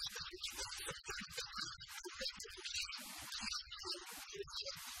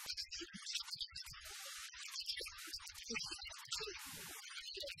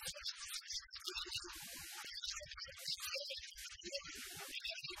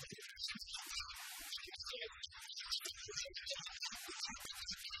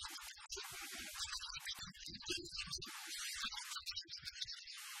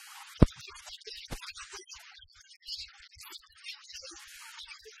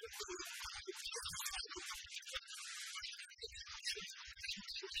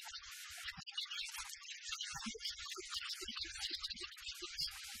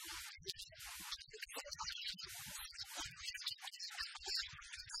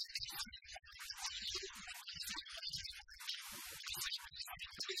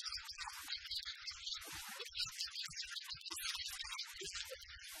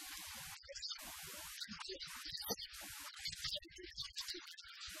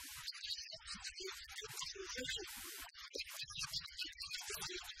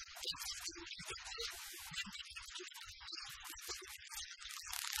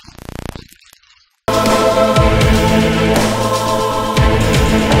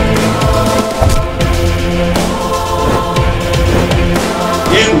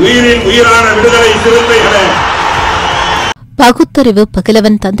 உயிரின் உயிரான விடுதலை சிறுத்தைகளே, பகுத்தறிவு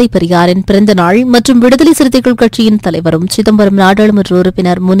பகலவன் தந்தை பெரியாரின் பிறந்த நாள் மற்றும் விடுதலை சிறுத்தைகள் கட்சியின் தலைவரும் சிதம்பரம் நாடாளுமன்ற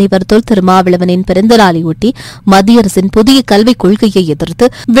உறுப்பினர் முனைவர் தொல் திருமாவளவனின் பிறந்த நாளையொட்டி மத்திய அரசின் புதிய கல்விக் கொள்கையை எதிர்த்து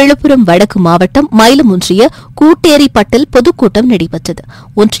விழுப்புரம் வடக்கு மாவட்டம் மயிலம் ஒன்றிய கூட்டேரிப்பட்டில் பொதுக்கூட்டம் நடைபெற்றது.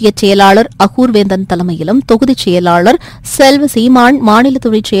 ஒன்றிய செயலாளர் அகூர்வேந்தன் தலைமையிலும் தொகுதிச் செயலாளர் செல்வ சீமான், மாநில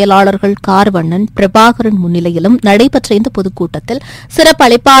துணைச் செயலாளர்கள் கார்வண்ணன், பிரபாகரன் முன்னிலையிலும் நடைபெற்ற இந்த பொதுக்கூட்டத்தில் சிறப்பு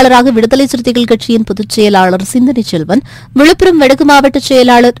அழைப்பாளராக விடுதலை சிறுத்தைகள் கட்சியின் பொதுச் செயலாளர் சிந்தனை செல்வன், விழுப்புரம் வடக்கு மாவட்ட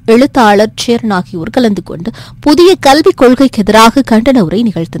செயலாளர் எழுத்தாளர் சேரன் ஆகியோர் கலந்து கொண்டு புதிய கல்விக் கொள்கைக்கு எதிராக கண்டன உரை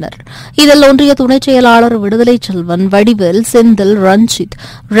நிகழ்த்தினர். இதில் ஒன்றிய துணைச் செயலாளர் விடுதலை செல்வன், வடிவேல், செந்தில், ரஞ்சித்,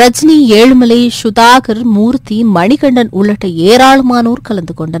 ரஜினி, ஏழுமலை, சுதாகர், மூர்த்தி, மணிகண்டன் உள்ளிட்ட ஏராளமானோர்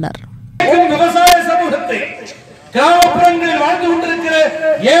கலந்து கொண்டனர். விவசாய சமூகத்தை, கிராமப்புறங்களில் வாழ்ந்து கொண்டிருக்கிற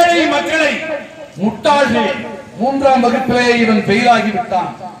ஏழை மக்களை முட்டாள்கள், 3ஆம் வகுப்பிலேயே இவன்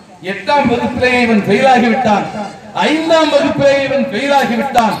ஃபெயிலாகிவிட்டான், 8ஆம் வகுப்பிலேயே இவன் ஃபெயிலாகிவிட்டான், 5ஆம் வகுப்பிலேயே இவன்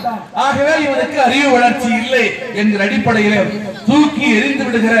ஃபெயிலாகிவிட்டான், ஆகவே இவனுக்கு அறிவு வளர்ச்சி இல்லை என்கிற அடிப்படையிலே தூக்கி எறிந்து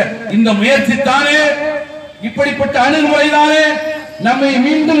விடுகிற இந்த முயற்சி தானே, இப்படிப்பட்ட அணுகுமுறைதானே நம்மை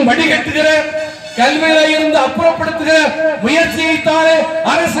மீண்டும் வடிகட்டுகிற, கல்வியில இருந்து அப்புறப்படுத்துகிற முயற்சியைத்தானே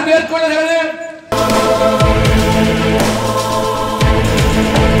அரசு மேற்கொள்கிறது.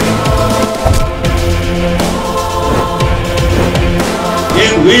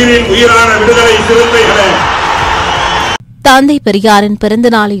 உயிரின் உயிரான விடுதலை சிறுத்தைகளே, தந்தை பெரியாரின் பிறந்த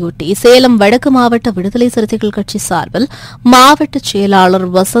நாளையொட்டி சேலம் வடக்கு மாவட்ட விடுதலை சிறுத்தைகள் கட்சி சார்பில் மாவட்ட செயலாளர்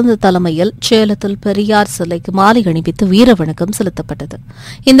வசந்த் தலைமையில் சேலத்தில் பெரியார் சிலைக்கு மாலை அணிவித்து வீரவணக்கம் செலுத்தப்பட்டது.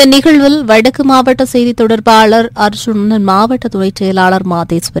 இந்த நிகழ்வில் வடக்கு மாவட்ட செய்தி தொடர்பாளர் அர்ஜுனன், மாவட்ட துணைச் செயலாளர்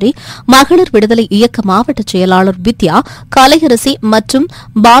மாதேஸ்வரி, மகளிர் விடுதலை இயக்க மாவட்ட செயலாளர் வித்யா, கலையரசி மற்றும்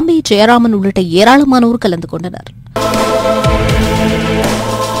பாம்பே ஜெயராமன் உள்ளிட்ட ஏராளமானோர் கலந்து கொண்டனர்.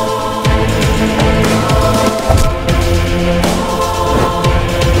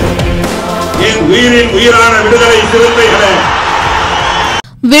 உயிரின் உயிரான விடுதலை சிறுத்தைகளே,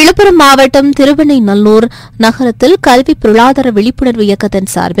 விழுப்புரம் மாவட்டம் திருவெண்ணைநல்லூர் நகரத்தில் கல்வி பொருளாதார விழிப்புணர்வு இயக்கத்தின்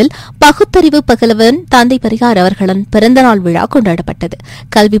சார்பில் பகுத்தறிவு பகலவன் தந்தை பெரியார் அவர்களின் பிறந்தநாள் விழா கொண்டாடப்பட்டது.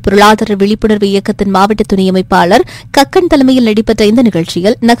 கல்வி பொருளாதார விழிப்புணர்வு இயக்கத்தின் மாவட்ட துணை அமைப்பாளர் கக்கன் தலைமையில் நடைபெற்ற இந்த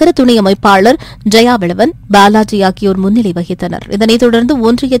நிகழ்ச்சியில் நகர துணை அமைப்பாளர் ஜெயாவிளவன், பாலாஜி ஆகியோர் முன்னிலை வகித்தனர். இதனைத் தொடர்ந்து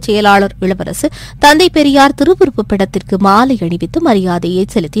ஒன்றிய செயலாளர் இளவரசு தந்தை பெரியார் திருவுருவப் படத்திற்கு மாலை அணிவித்து மரியாதையை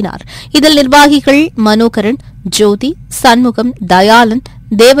செலுத்தினார். இதில் நிர்வாகிகள் மனோகரன், ஜோதி, சண்முகம், தயாளன்,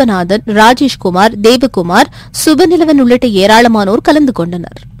 தேவநாதன், ராஜேஷ்குமார், தேவகுமார், சுபநிலவன் உள்ளிட்ட ஏராளமானோர் கலந்து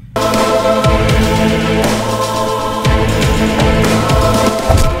கொண்டனர்.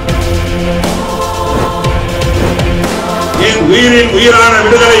 உயிரின் உயிரான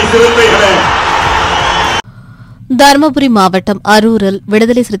விடுதலை சிறுத்தைகளே. தருமபுரி மாவட்டம் அரூரில்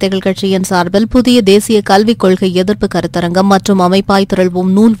விடுதலை சிறுத்தைகள் கட்சியின் சார்பில் புதிய தேசிய கல்விக் கொள்கை எதிர்ப்பு கருத்தரங்கம் மற்றும் அமைப்பாய்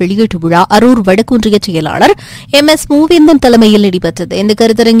திரள்வோம் நூல் வெளியீட்டு விழா அரூர் வடக்குன்றிய செயலாளர் MS மூவேந்தன் தலைமையில் நடைபெற்றது. இந்த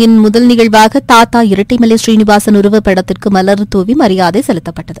கருத்தரங்கின் முதல் நிகழ்வாக தாத்தா இரட்டைமலை ஸ்ரீனிவாசன் உருவப்படத்திற்கு மலர் தூவி மரியாதை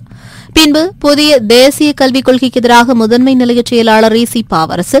செலுத்தப்பட்டது. பின்பு புதிய தேசிய கல்விக் கொள்கைக்கு எதிராக முதன்மை நிலைய செயலாளர் AC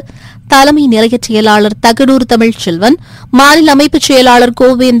பாவரசு, தலைமை நிலைய செயலாளர் தகடூர் தமிழ்ச்செல்வன், மாநில அமைப்புச் செயலாளர்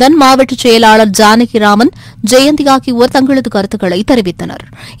கோவேந்தன், மாவட்ட செயலாளர் ஜானகிராமன், ஜெயந்தி ஆகியோர் தங்களது கருத்துக்களை தெரிவித்தனர்.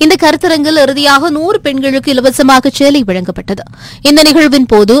 இந்த கருத்தரங்கில் இறுதியாக 100 பெண்களுக்கு இலவசமாக சேலை வழங்கப்பட்டது. இந்த நிகழ்வின்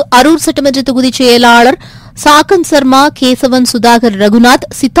போது அரூர் சட்டமன்ற தொகுதி செயலாளர் சாக்கன் சர்மா, கேசவன், சுதாகர், ரகுநாத்,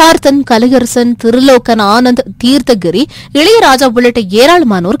 சித்தார்த்தன், கலையரசன், திருலோகன், ஆனந்த், தீர்த்தகிரி, இளையராஜா உள்ளிட்ட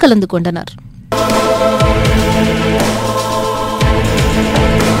ஏராளமானோர் கலந்து கொண்டனர்.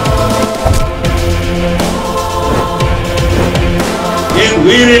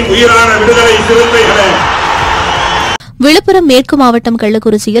 உயிரின் உயிரான விடுதலை சிறுத்தைகளே. விழுப்புரம் மேற்கு மாவட்டம்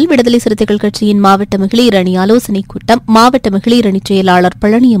கள்ளக்குறிச்சியில் விடுதலை சிறுத்தைகள் கட்சியின் மாவட்ட மகளிர் அணி ஆலோசனைக் கூட்டம் மாவட்ட மகளிர் அணி செயலாளர்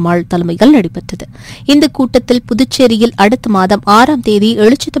பழனியம்மாள் தலைமையில் நடைபெற்றது. இந்த கூட்டத்தில் புதுச்சேரியில் அடுத்த மாதம் 6ஆம் தேதி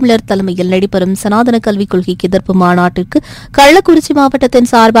எழுச்சி தமிழர் தலைமையில் நடைபெறும் சனாதன கல்விக் கொள்கைக்கு எதிர்ப்பு மாநாட்டிற்கு கள்ளக்குறிச்சி மாவட்டத்தின்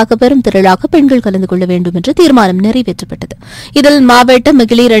சார்பாக பெரும் திரளாக பெண்கள் கலந்து கொள்ள வேண்டும் என்று தீர்மானம் நிறைவேற்றப்பட்டது. இதில் மாவட்ட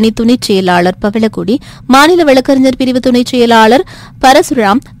மகளிர் அணி துணைச் செயலாளர் பவளக்குடி, மாநில வழக்கறிஞர் பிரிவு துணைச் செயலாளர்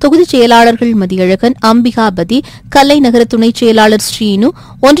பரசுராம், தொகுதிச் செயலாளர்கள் மதியழகன், அம்பிகாபதி, கல்லை நகர துணைச் செயலாளர் ஸ்ரீனு,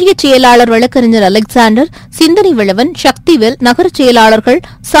 ஒன்றிய செயலாளர் வழக்கறிஞர் அலெக்சாண்டர், சிந்தனை வளவன், சக்திவேல், நகர செயலாளர்கள்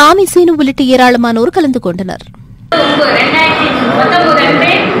சாமி சீனு உள்ளிட்ட ஏராளமானோர் கலந்து கொண்டனர்.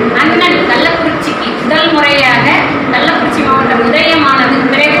 2019 அண்ணன் கள்ளக்குறிச்சிக்கு முதல் முறையாக கள்ளக்குறிச்சி மாவட்டம் உதயமானது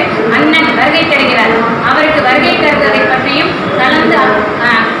பிறகு அண்ணன் வருகை தருகிறார். அவருக்கு வருகை தருவதை பற்றியும் கலந்து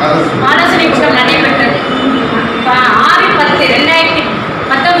ஆலோசனை கூட்டம் நடைபெற்றது.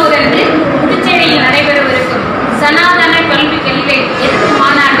 6/10/2019 புதுச்சேரியில் நடைபெறவிருக்கும் சனாதன கல்வி கொள்கை எதிர்ப்பு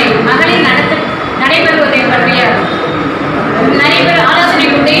மாநாட்டை மகளிர் நடைபெறுவதை பற்றிய ஆலோசனை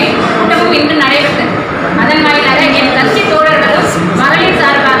கூட்டமும் இன்று நடைபெற்றது. அதன் வாயிலாக என் கட்சி தோழர்களும் மகளிர்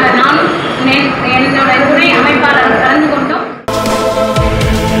சார்பாக நானும் என்னோட துணை அமைப்பாளர் கலந்து கொண்டோம்.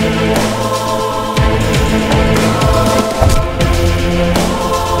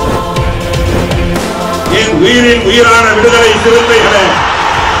 என் உயிரின் உயிரான விடுதலை சிறுத்தைகளே.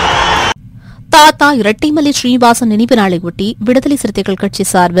 தாத்தா இரட்டைமலை ஸ்ரீனிவாசன் நினைவு நாளையொட்டி விடுதலை சிறுத்தைகள் கட்சி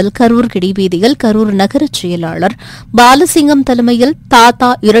சார்பில் கரூர் கிடிவீதியில் கரூர் நகர செயலாளர் பாலசிங்கம் தலைமையில் தாத்தா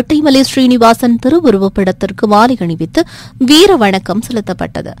இரட்டைமலை ஸ்ரீனிவாசன் திருவுருவப்படத்திற்கு மாலை அணிவித்து வீர வணக்கம்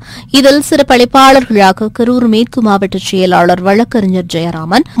செலுத்தப்பட்டது. இதில் சிறப்பளிப்பாளர்களாக கரூர் மேற்கு மாவட்ட செயலாளர் வழக்கறிஞர்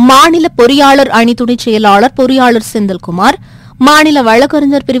ஜெயராமன், மாநில பொறியாளர் அணி துணைச் செயலாளர் பொறியாளர் செந்தில்குமார், மாநில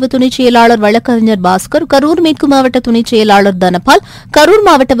வழக்கறிஞர் பிரிவு துணைச் செயலாளர் வழக்கறிஞர் பாஸ்கர், கரூர் மேற்கு மாவட்ட துணைச் செயலாளர் தனபால், கரூர்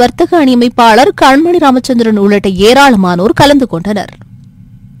மாவட்ட வர்த்தக அணி அமைப்பாளர் கண்மணி ராமச்சந்திரன் உள்ளிட்ட ஏராளமானோர் கலந்து கொண்டனர்.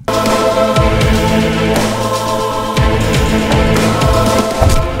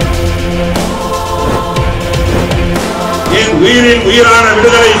 என் உயிரின் உயிரான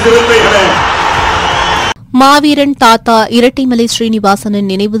விடுதலை சிறுத்தைகளே. மாவீரன் தாத்தா இரட்டைமலை ஸ்ரீனிவாசனின்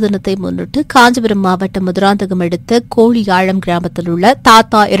நினைவு தினத்தை முன்னிட்டு காஞ்சிபுரம் மாவட்டம் மதுராந்தகம் அடுத்த கோழியாழம் கிராமத்தில் உள்ள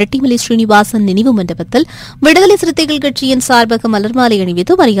தாத்தா இரட்டைமலை ஸ்ரீனிவாசன் நினைவு மண்டபத்தில் விடுதலை சிறுத்தைகள் கட்சியின் சார்பாக மலர் மாலை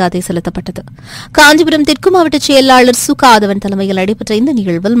அணிவித்து மரியாதை செலுத்தப்பட்டது. காஞ்சிபுரம் தெற்கு மாவட்ட செயலாளர் சுகாதவன் தலைமையில் நடைபெற்ற இந்த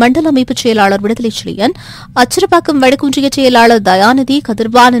நிகழ்வில் மண்டல அமைப்புச் செயலாளர் விடுதலை செழியன், அச்சிரப்பாக்கம் வடக்குன்றிய செயலாளர் தயாநிதி,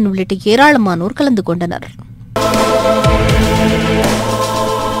 கதிர்வாணன் உள்ளிட்ட ஏராளமானோர் கலந்து கொண்டனர்.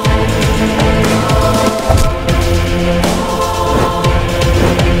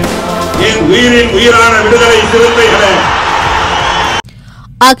 உயிரின் உயிரான விடுதலை சிறுத்தைகளே.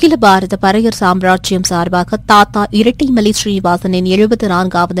 அகில பாரத பறையர் சாம்ராஜ்யம் சார்பாக தாத்தா இரட்டைமலை ஸ்ரீனிவாசனின்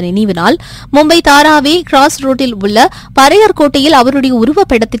 74வது நினைவு நாள் மும்பை தாராவி கிராஸ் ரோட்டில் உள்ள பறையர் கோட்டையில் அவருடைய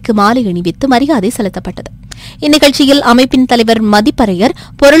உருவப்படத்திற்கு மாலை அணிவித்து மரியாதை செலுத்தப்பட்டது. இந்நிகழ்ச்சியில் அமைப்பின் தலைவர் மதிப்பறையர்,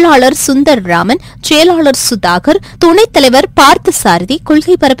 பொருளாளர் சுந்தர் ராமன், செயலாளர் சுதாகர், துணைத் தலைவர் பார்த்தசாரதி,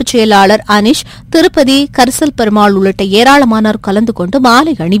 கொள்கை பரப்பு செயலாளர் அனிஷ், திருப்பதி, கரிசல் பெருமாள் உள்ளிட்ட ஏராளமானோர் கலந்து கொண்டு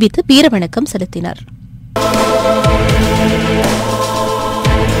மாலை அணிவித்து வீரவணக்கம் செலுத்தினர்.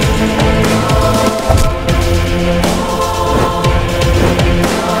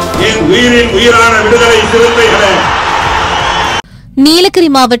 உயிரின் உயிரான விடுதலை சிறுத்தைகளே. நீலகிரி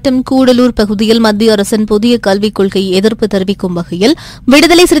மாவட்டம் கூடலூர் பகுதியில் மத்திய அரசின் புதிய கல்விக் கொள்கை எதிர்ப்பு தெரிவிக்கும் வகையில்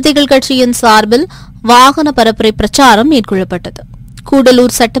விடுதலை சிறுத்தைகள் கட்சியின் சார்பில் வாகன பரப்புரை பிரச்சாரம் மேற்கொள்ளப்பட்டது.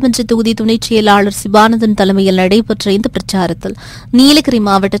 கூடலூர் சட்டமன்ற தொகுதி துணைச் செயலாளர் சிவானந்தன் தலைமையில் நடைபெற்ற இந்த பிரச்சாரத்தில் நீலகிரி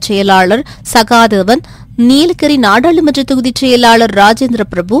மாவட்ட செயலாளர் சகாதேவன், நீலகிரி நாடாளுமன்ற தொகுதி செயலாளர் ராஜேந்திர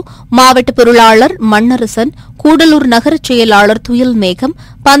பிரபு, மாவட்ட பொருளாளர் மண்ணரசன், கூடலூர் நகர செயலாளர் துயில் மேகம்,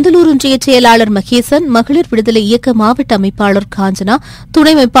 பந்தலூர் ஒன்றிய செயலாளர் மகேசன், மகளிர் விடுதலை இயக்க மாவட்ட அமைப்பாளர் காஞ்சனா,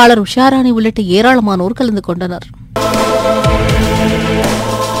 துணை அமைப்பாளர் உஷாராணி உள்ளிட்ட ஏராளமானோர் கலந்து கொண்டனர்.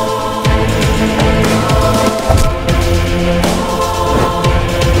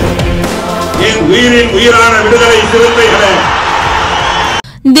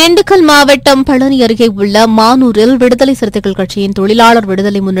 திண்டுக்கல் மாவட்டம் பழனி அருகே உள்ள மானூரில் விடுதலை சிறுத்தைகள் கட்சியின் தொழிலாளர்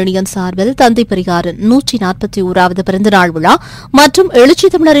விடுதலை முன்னணியின் சார்பில் தந்தை பெரியாரின் 141வது பிறந்தநாள் விழா மற்றும் எழுச்சி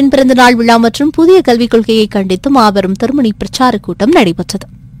தமிழரின் பிறந்தநாள் விழா மற்றும் புதிய கல்விக் கொள்கையை கண்டித்து மாபெரும் திருமணி பிரச்சார கூட்டம் நடைபெற்றது.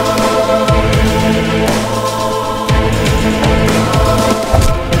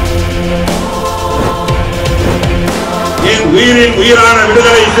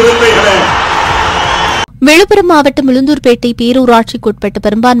 விழுப்புரம் மாவட்டம் உளுந்தூர்பேட்டை பேரூராட்சிக்குட்பட்ட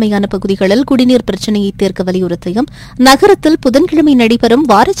பெரும்பான்மையான பகுதிகளில் குடிநீர் பிரச்சினையை தீர்க்க வலியுறுத்தியும் நகரத்தில் புதன்கிழமை நடைபெறும்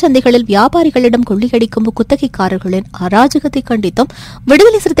வாரச்சந்தைகளில் வியாபாரிகளிடம் கொள்ளையடிக்கும் குத்தகைக்காரர்களின் அராஜகத்தை கண்டித்தும்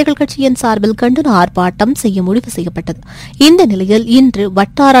விடுதலை சிறுத்தைகள் கட்சியின் சார்பில் கண்டன ஆர்ப்பாட்டம் செய்ய முடிவு செய்யப்பட்டது. இந்த நிலையில் இன்று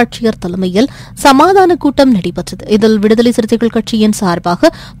வட்டாராட்சியர் தலைமையில் சமாதான கூட்டம் நடைபெற்றது. இதில் விடுதலை சிறுத்தைகள் கட்சியின்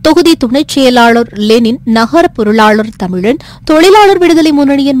சார்பாக தொகுதி துணைச் செயலாளர் லெனின், நகர பொருளாளர் தமிழன், தொழிலாளர் விடுதலை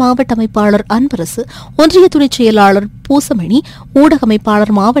முன்னணியின் மாவட்ட அமைப்பாளர் அன்பரசு, ஒன்றிய துணைச் செயலாளர் பூசமணி, ஊடக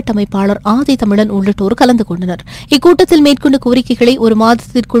அமைப்பாளர், மாவட்ட அமைப்பாளர் ஆதி தமிழன் உள்ளிட்டோர் கலந்து கொண்டனர். இக்கூட்டத்தில் மேற்கொண்ட கோரிக்கைகளை ஒரு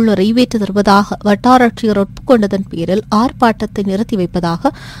மாதத்திற்குள் நிறைவேற்றி தருவதாக வட்டாராட்சியர் ஒப்புக்கொண்டதன் பேரில் ஆர்ப்பாட்டத்தை நிறுத்தி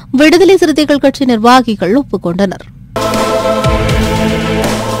வைப்பதாக விடுதலை சிறுத்தைகள் கட்சி நிர்வாகிகள் ஒப்புக்கொண்டனர்.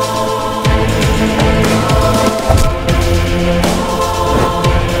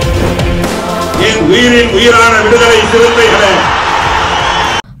 உயிரான விடுதலை சிறுத்தைகளே,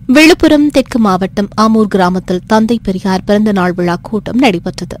 விழுப்புரம் தெற்கு மாவட்டம் ஆமூர் கிராமத்தில் தந்தை பெரியார் பிறந்த நாள் விழா கூட்டம்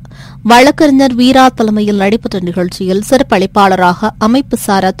நடைபெற்றது. வழக்கறிஞர் வீரா தலைமையில் நடைபெற்ற நிகழ்ச்சியில் சிறப்பு அழைப்பாளராக அமைப்பு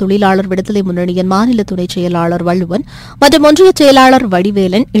சாரா தொழிலாளர் விடுதலை முன்னணியின் மாநில துணைச் செயலாளர் வள்ளுவன் மற்றும் ஒன்றிய செயலாளர்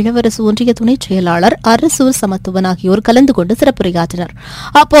வடிவேலன், இளவரசு ஒன்றிய துணைச் செயலாளர் அரசூர் சமத்துவன் ஆகியோர் கலந்து கொண்டு சிறப்புரையாற்றினர்.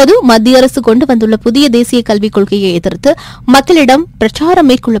 அப்போது மத்திய அரசு கொண்டு வந்துள்ள புதிய தேசிய கல்விக் கொள்கையை எதிர்த்து மக்களிடம் பிரச்சாரம்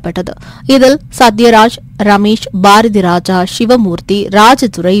மேற்கொள்ளப்பட்டது. இதில் சத்யராஜ், ரமேஷ், பாரதி ராஜா, சிவமூர்த்தி,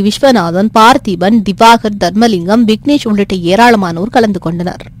 ராஜதுரை, விஸ்வநாதன், பார்த்திபன், திவாகர், தர்மலிங்கம், விக்னேஷ் உள்ளிட்ட ஏராளமானோர் கலந்து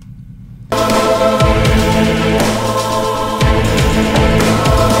கொண்டனர்.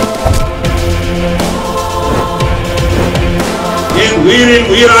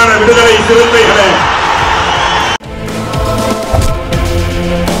 உயிரான விடுதலை சிறுத்தைகளே,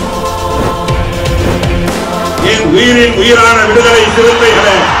 உயிரான விடுதலை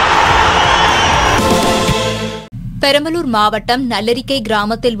சிறுத்தைகளே. பெரம்பலூர் மாவட்டம் நல்லரிக்கை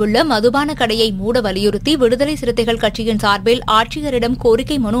கிராமத்தில் உள்ள மதுபான கடையை மூட வலியுறுத்தி விடுதலை சிறுத்தைகள் கட்சியின் சார்பில் ஆட்சியரிடம்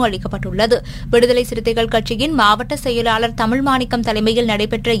கோரிக்கை மனு அளிக்கப்பட்டுள்ளது. விடுதலை சிறுத்தைகள் கட்சியின் மாவட்ட செயலாளர் தமிழ்மாணிக்கம் தலைமையில்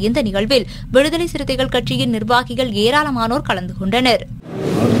நடைபெற்ற இந்த நிகழ்வில் விடுதலை சிறுத்தைகள் கட்சியின் நிர்வாகிகள் ஏராளமானோர் கலந்து கொண்டனர்.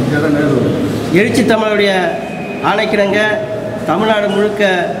 எழுச்சி தமிழுடைய ஆணைக்கிணங்க தமிழ்நாடு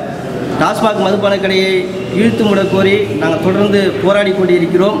முழுக்க டாஸ்மாக் மதுபான கடையை இழுத்து மூட கோரி நாங்கள் தொடர்ந்து போராடி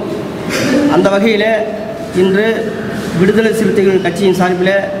கொண்டிருக்கிறோம். அந்த வகையில் இன்று விடுதலை சிறுத்தைகள் கட்சியின்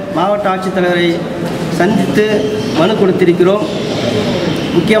சார்பில் மாவட்ட ஆட்சித்தலைவரை சந்தித்து மனு கொடுத்திருக்கிறோம்.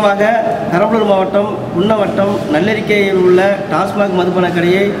 முக்கியமாக பெரம்பலூர் மாவட்டம் உண்ணவட்டம் நல்லரிக்கையில் உள்ள டாஸ்மாக் மதுபான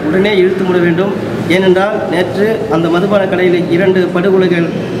கடையை உடனே இழுத்து மூட வேண்டும். ஏனென்றால் நேற்று அந்த மதுபான கடையில் 2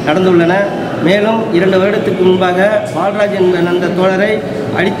 படுகொலைகள் நடந்துள்ளன. மேலும் 2 வருடத்திற்கு முன்பாக பால்ராஜ் என்ற அந்த தோழரை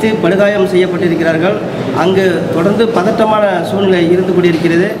அடித்து படுகாயம் செய்யப்பட்டிருக்கிறார்கள். அங்கு தொடர்ந்து பதட்டமான சூழ்நிலை இருந்து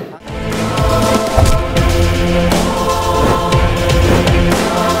கொண்டிருக்கிறது.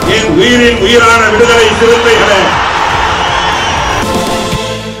 உயிரான விடுதலை சிறுத்தைகளே.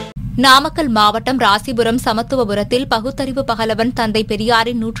 நாமக்கல் மாவட்டம் ராசிபுரம் சமத்துவபுரத்தில் பகுத்தறிவு பகலவன் தந்தை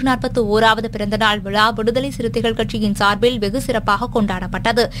பெரியாரின் 141வது பிறந்தநாள் விழா விடுதலை சிறுத்தைகள் கட்சியின் சார்பில் வெகு சிறப்பாக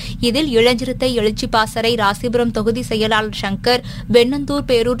கொண்டாடப்பட்டது. இதில் இளஞ்சிறுத்தை எழுச்சி பாசறை ராசிபுரம் தொகுதி செயலாளர் சங்கர், வெண்ணந்தூர்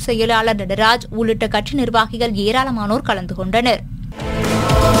பேரூர் செயலாளர் நடராஜ் உள்ளிட்ட கட்சி நிர்வாகிகள் ஏராளமானோர் கலந்து கொண்டனர்.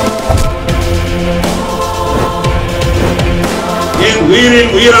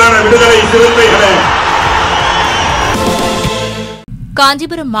 உயிரான விடுதலை சிறுத்தைகளே.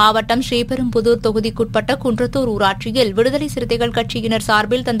 காஞ்சிபுரம் மாவட்டம் ஸ்ரீபெரும்புதூர் தொகுதிக்குட்பட்ட குன்றத்தூர் ஊராட்சியில் விடுதலை சிறுத்தைகள் கட்சியினர்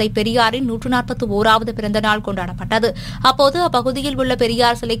சார்பில் தந்தை பெரியாரின் 141வது பிறந்தநாள் கொண்டாடப்பட்டது. அப்போது அப்பகுதியில் உள்ள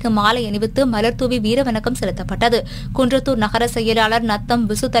பெரியார் சிலைக்கு மாலை அணிவித்து மலர்தூவி வீரவணக்கம் செலுத்தப்பட்டது. குன்றத்தூர் நகர செயலாளர் நத்தம்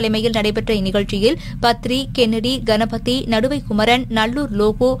விசு தலைமையில் நடைபெற்ற இந்நிகழ்ச்சியில் பத்ரி, கென்னடி, கணபதி, நடுவை குமரன், நல்லூர்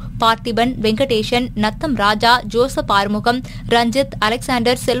லோகு, பார்த்திபன், வெங்கடேசன், நத்தம் ராஜா, ஜோசப் ஆறுமுகம், ரஞ்சித்,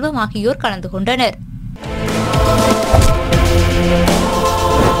 அலெக்சாண்டர், செல்வம் ஆகியோர் கலந்து கொண்டனர்.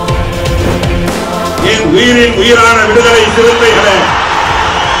 என் உயிரின் உயிரான விடுதலை சிறுத்தைகளே,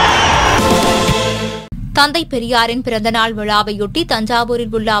 தந்தை பெரியாரின் பிறந்தநாள் விழாவையொட்டி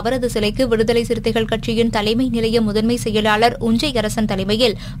தஞ்சாவூரில் உள்ள அவரது சிலைக்கு விடுதலை சிறுத்தைகள் கட்சியின் தலைமை நிலைய முதன்மை செயலாளர் உஞ்சை அரசன்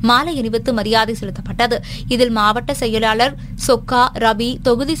தலைமையில் மாலை அணிவித்து மரியாதை செலுத்தப்பட்டது. இதில் மாவட்ட செயலாளர் சொக்கா, ரவி,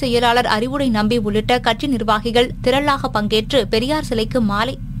 தொகுதி செயலாளர் அறிவுடை நம்பி உள்ளிட்ட கட்சி நிர்வாகிகள் திரளாக பங்கேற்று பெரியார் சிலைக்கு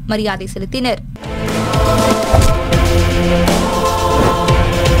மாலை மரியாதை செலுத்தினர்.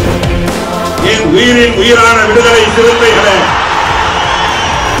 என் உயிரின் உயிரான விடுதலை சிறுத்தைகளே,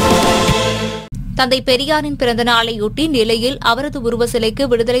 தந்தை பெரியாரின் பிறந்தநாளையொட்டி நிலையில் அவரது உருவ சிலைக்கு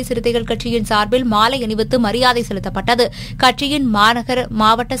விடுதலை சிறுத்தைகள் கட்சியின் சார்பில் மாலை அணிவித்து மரியாதை செலுத்தப்பட்டது. கட்சியின் மாநகர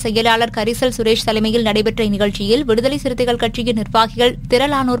மாவட்ட செயலாளர் கரிசல் சுரேஷ் தலைமையில் நடைபெற்ற இந்நிகழ்ச்சியில் விடுதலை சிறுத்தைகள் கட்சியின் நிர்வாகிகள்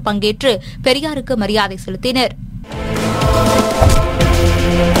திரளானோர் பங்கேற்று பெரியாருக்கு மரியாதை செலுத்தினர்.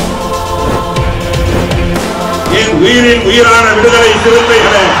 என் உயிரின் உயிரான விடுதலை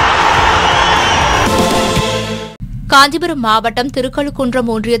சிறுத்தைகளே, காஞ்சிபுரம் மாவட்டம் திருக்கழுக்குன்றம்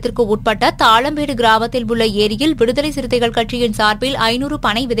ஒன்றியத்திற்கு உட்பட்ட தாளம்பேடு கிராமத்தில் உள்ள ஏரியில் விடுதலை சிறுத்தைகள் கட்சியின் சார்பில் 500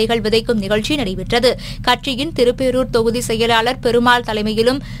 பனை விதைகள் விதைக்கும் நிகழ்ச்சி நடைபெற்றது. கட்சியின் திருப்பேரூர் தொகுதி செயலாளர் பெருமாள்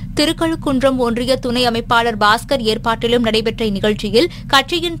தலைமையிலும் திருக்கழுக்குன்றம் ஒன்றிய துணை அமைப்பாளர் பாஸ்கர் ஏற்பாட்டிலும் நடைபெற்ற இந்நிகழ்ச்சியில்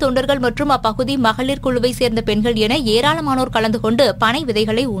கட்சியின் தொண்டர்கள் மற்றும் அப்பகுதி மகளிர் குழுவை சேர்ந்த பெண்கள் என ஏராளமானோர் கலந்து கொண்டு பனை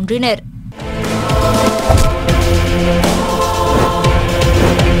விதைகளை ஊன்றினர்.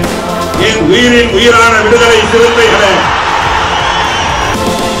 என் உயிரின் உயிரான விடுதலை சிறுத்தைகளே,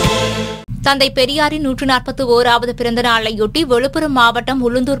 தந்தை பெரியாரின் 141வது பிறந்த நாளையொட்டி விழுப்புரம் மாவட்டம்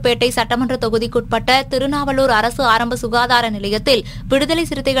உளுந்தூர்பேட்டை சட்டமன்ற தொகுதிக்குட்பட்ட திருநாவலூர் அரசு ஆரம்ப சுகாதார நிலையத்தில் விடுதலை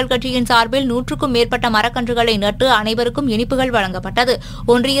சிறுத்தைகள் கட்சியின் சார்பில் 100க்கும் மேற்பட்ட மரக்கன்றுகளை நட்டு அனைவருக்கும் இனிப்புகள் வழங்கப்பட்டது.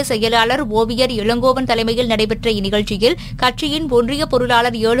 ஒன்றிய செயலாளர் ஓவியர் இளங்கோவன் தலைமையில் நடைபெற்ற இந்நிகழ்ச்சியில் கட்சியின் ஒன்றிய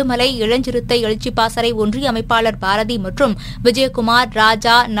பொருளாளர் ஏழுமலை, இளஞ்சிறுத்தை எழுச்சிப்பாசறை ஒன்றிய அமைப்பாளர் பாரதி மற்றும் விஜயகுமார்,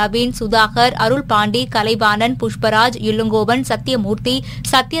 ராஜா, நவீன், சுதாகர், அருள் பாண்டி, கலைவாணன், புஷ்பராஜ், இளங்கோவன், சத்தியமூர்த்தி,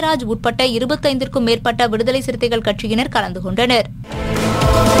 சத்யராஜ் உட்பட்ட 25க்கும் மேற்பட்ட விடுதலை சிறுத்தைகள் கட்சியினர் கலந்து கொண்டனர்.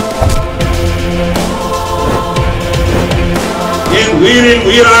 என் உயிரின்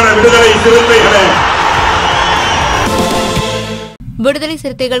உயிரான விடுதலை சிறுத்தைகளே, விடுதலை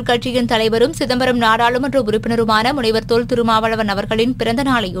சிறுத்தைகள் கட்சியின் தலைவரும் சிதம்பரம் நாடாளுமன்ற உறுப்பினருமான முனைவர் தொல் திருமாவளவன் அவர்களின் பிறந்த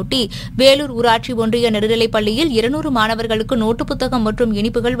நாளையொட்டி வேலூர் ஊராட்சி ஒன்றிய நடுநிலைப் பள்ளியில் 200 மாணவர்களுக்கு நோட்டு புத்தகம் மற்றும்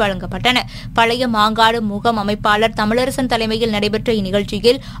இனிப்புகள் வழங்கப்பட்டன. பழைய மாங்காடு முகாம் அமைப்பாளர் தமிழரசன் தலைமையில் நடைபெற்ற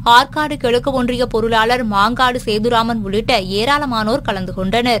இந்நிகழ்ச்சியில் ஆற்காடு கிழக்கு ஒன்றிய பொருளாளர் மாங்காடு சேதுராமன் உள்ளிட்ட ஏராளமானோர் கலந்து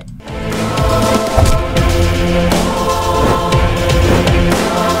கொண்டனர்.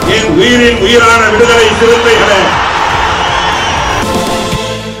 என் உயிரின் உயிரான விடுதலை சிறுத்தைகளே,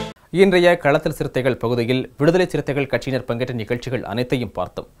 இன்றைய களத்தில் சிறுத்தைகள் பகுதியில் விடுதலை சிறுத்தைகள் கட்சியினர் பங்கேற்ற நிகழ்ச்சிகள் அனைத்தையும்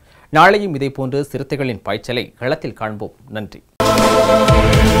பார்த்தோம். நாளையும் இதேபோன்று சிறுத்தைகளின் பாய்ச்சலை களத்தில் காண்போம். நன்றி.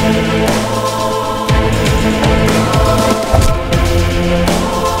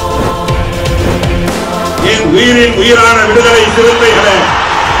 என் உயிரின் உயிரான விடுதலை சிறுத்தைகளே,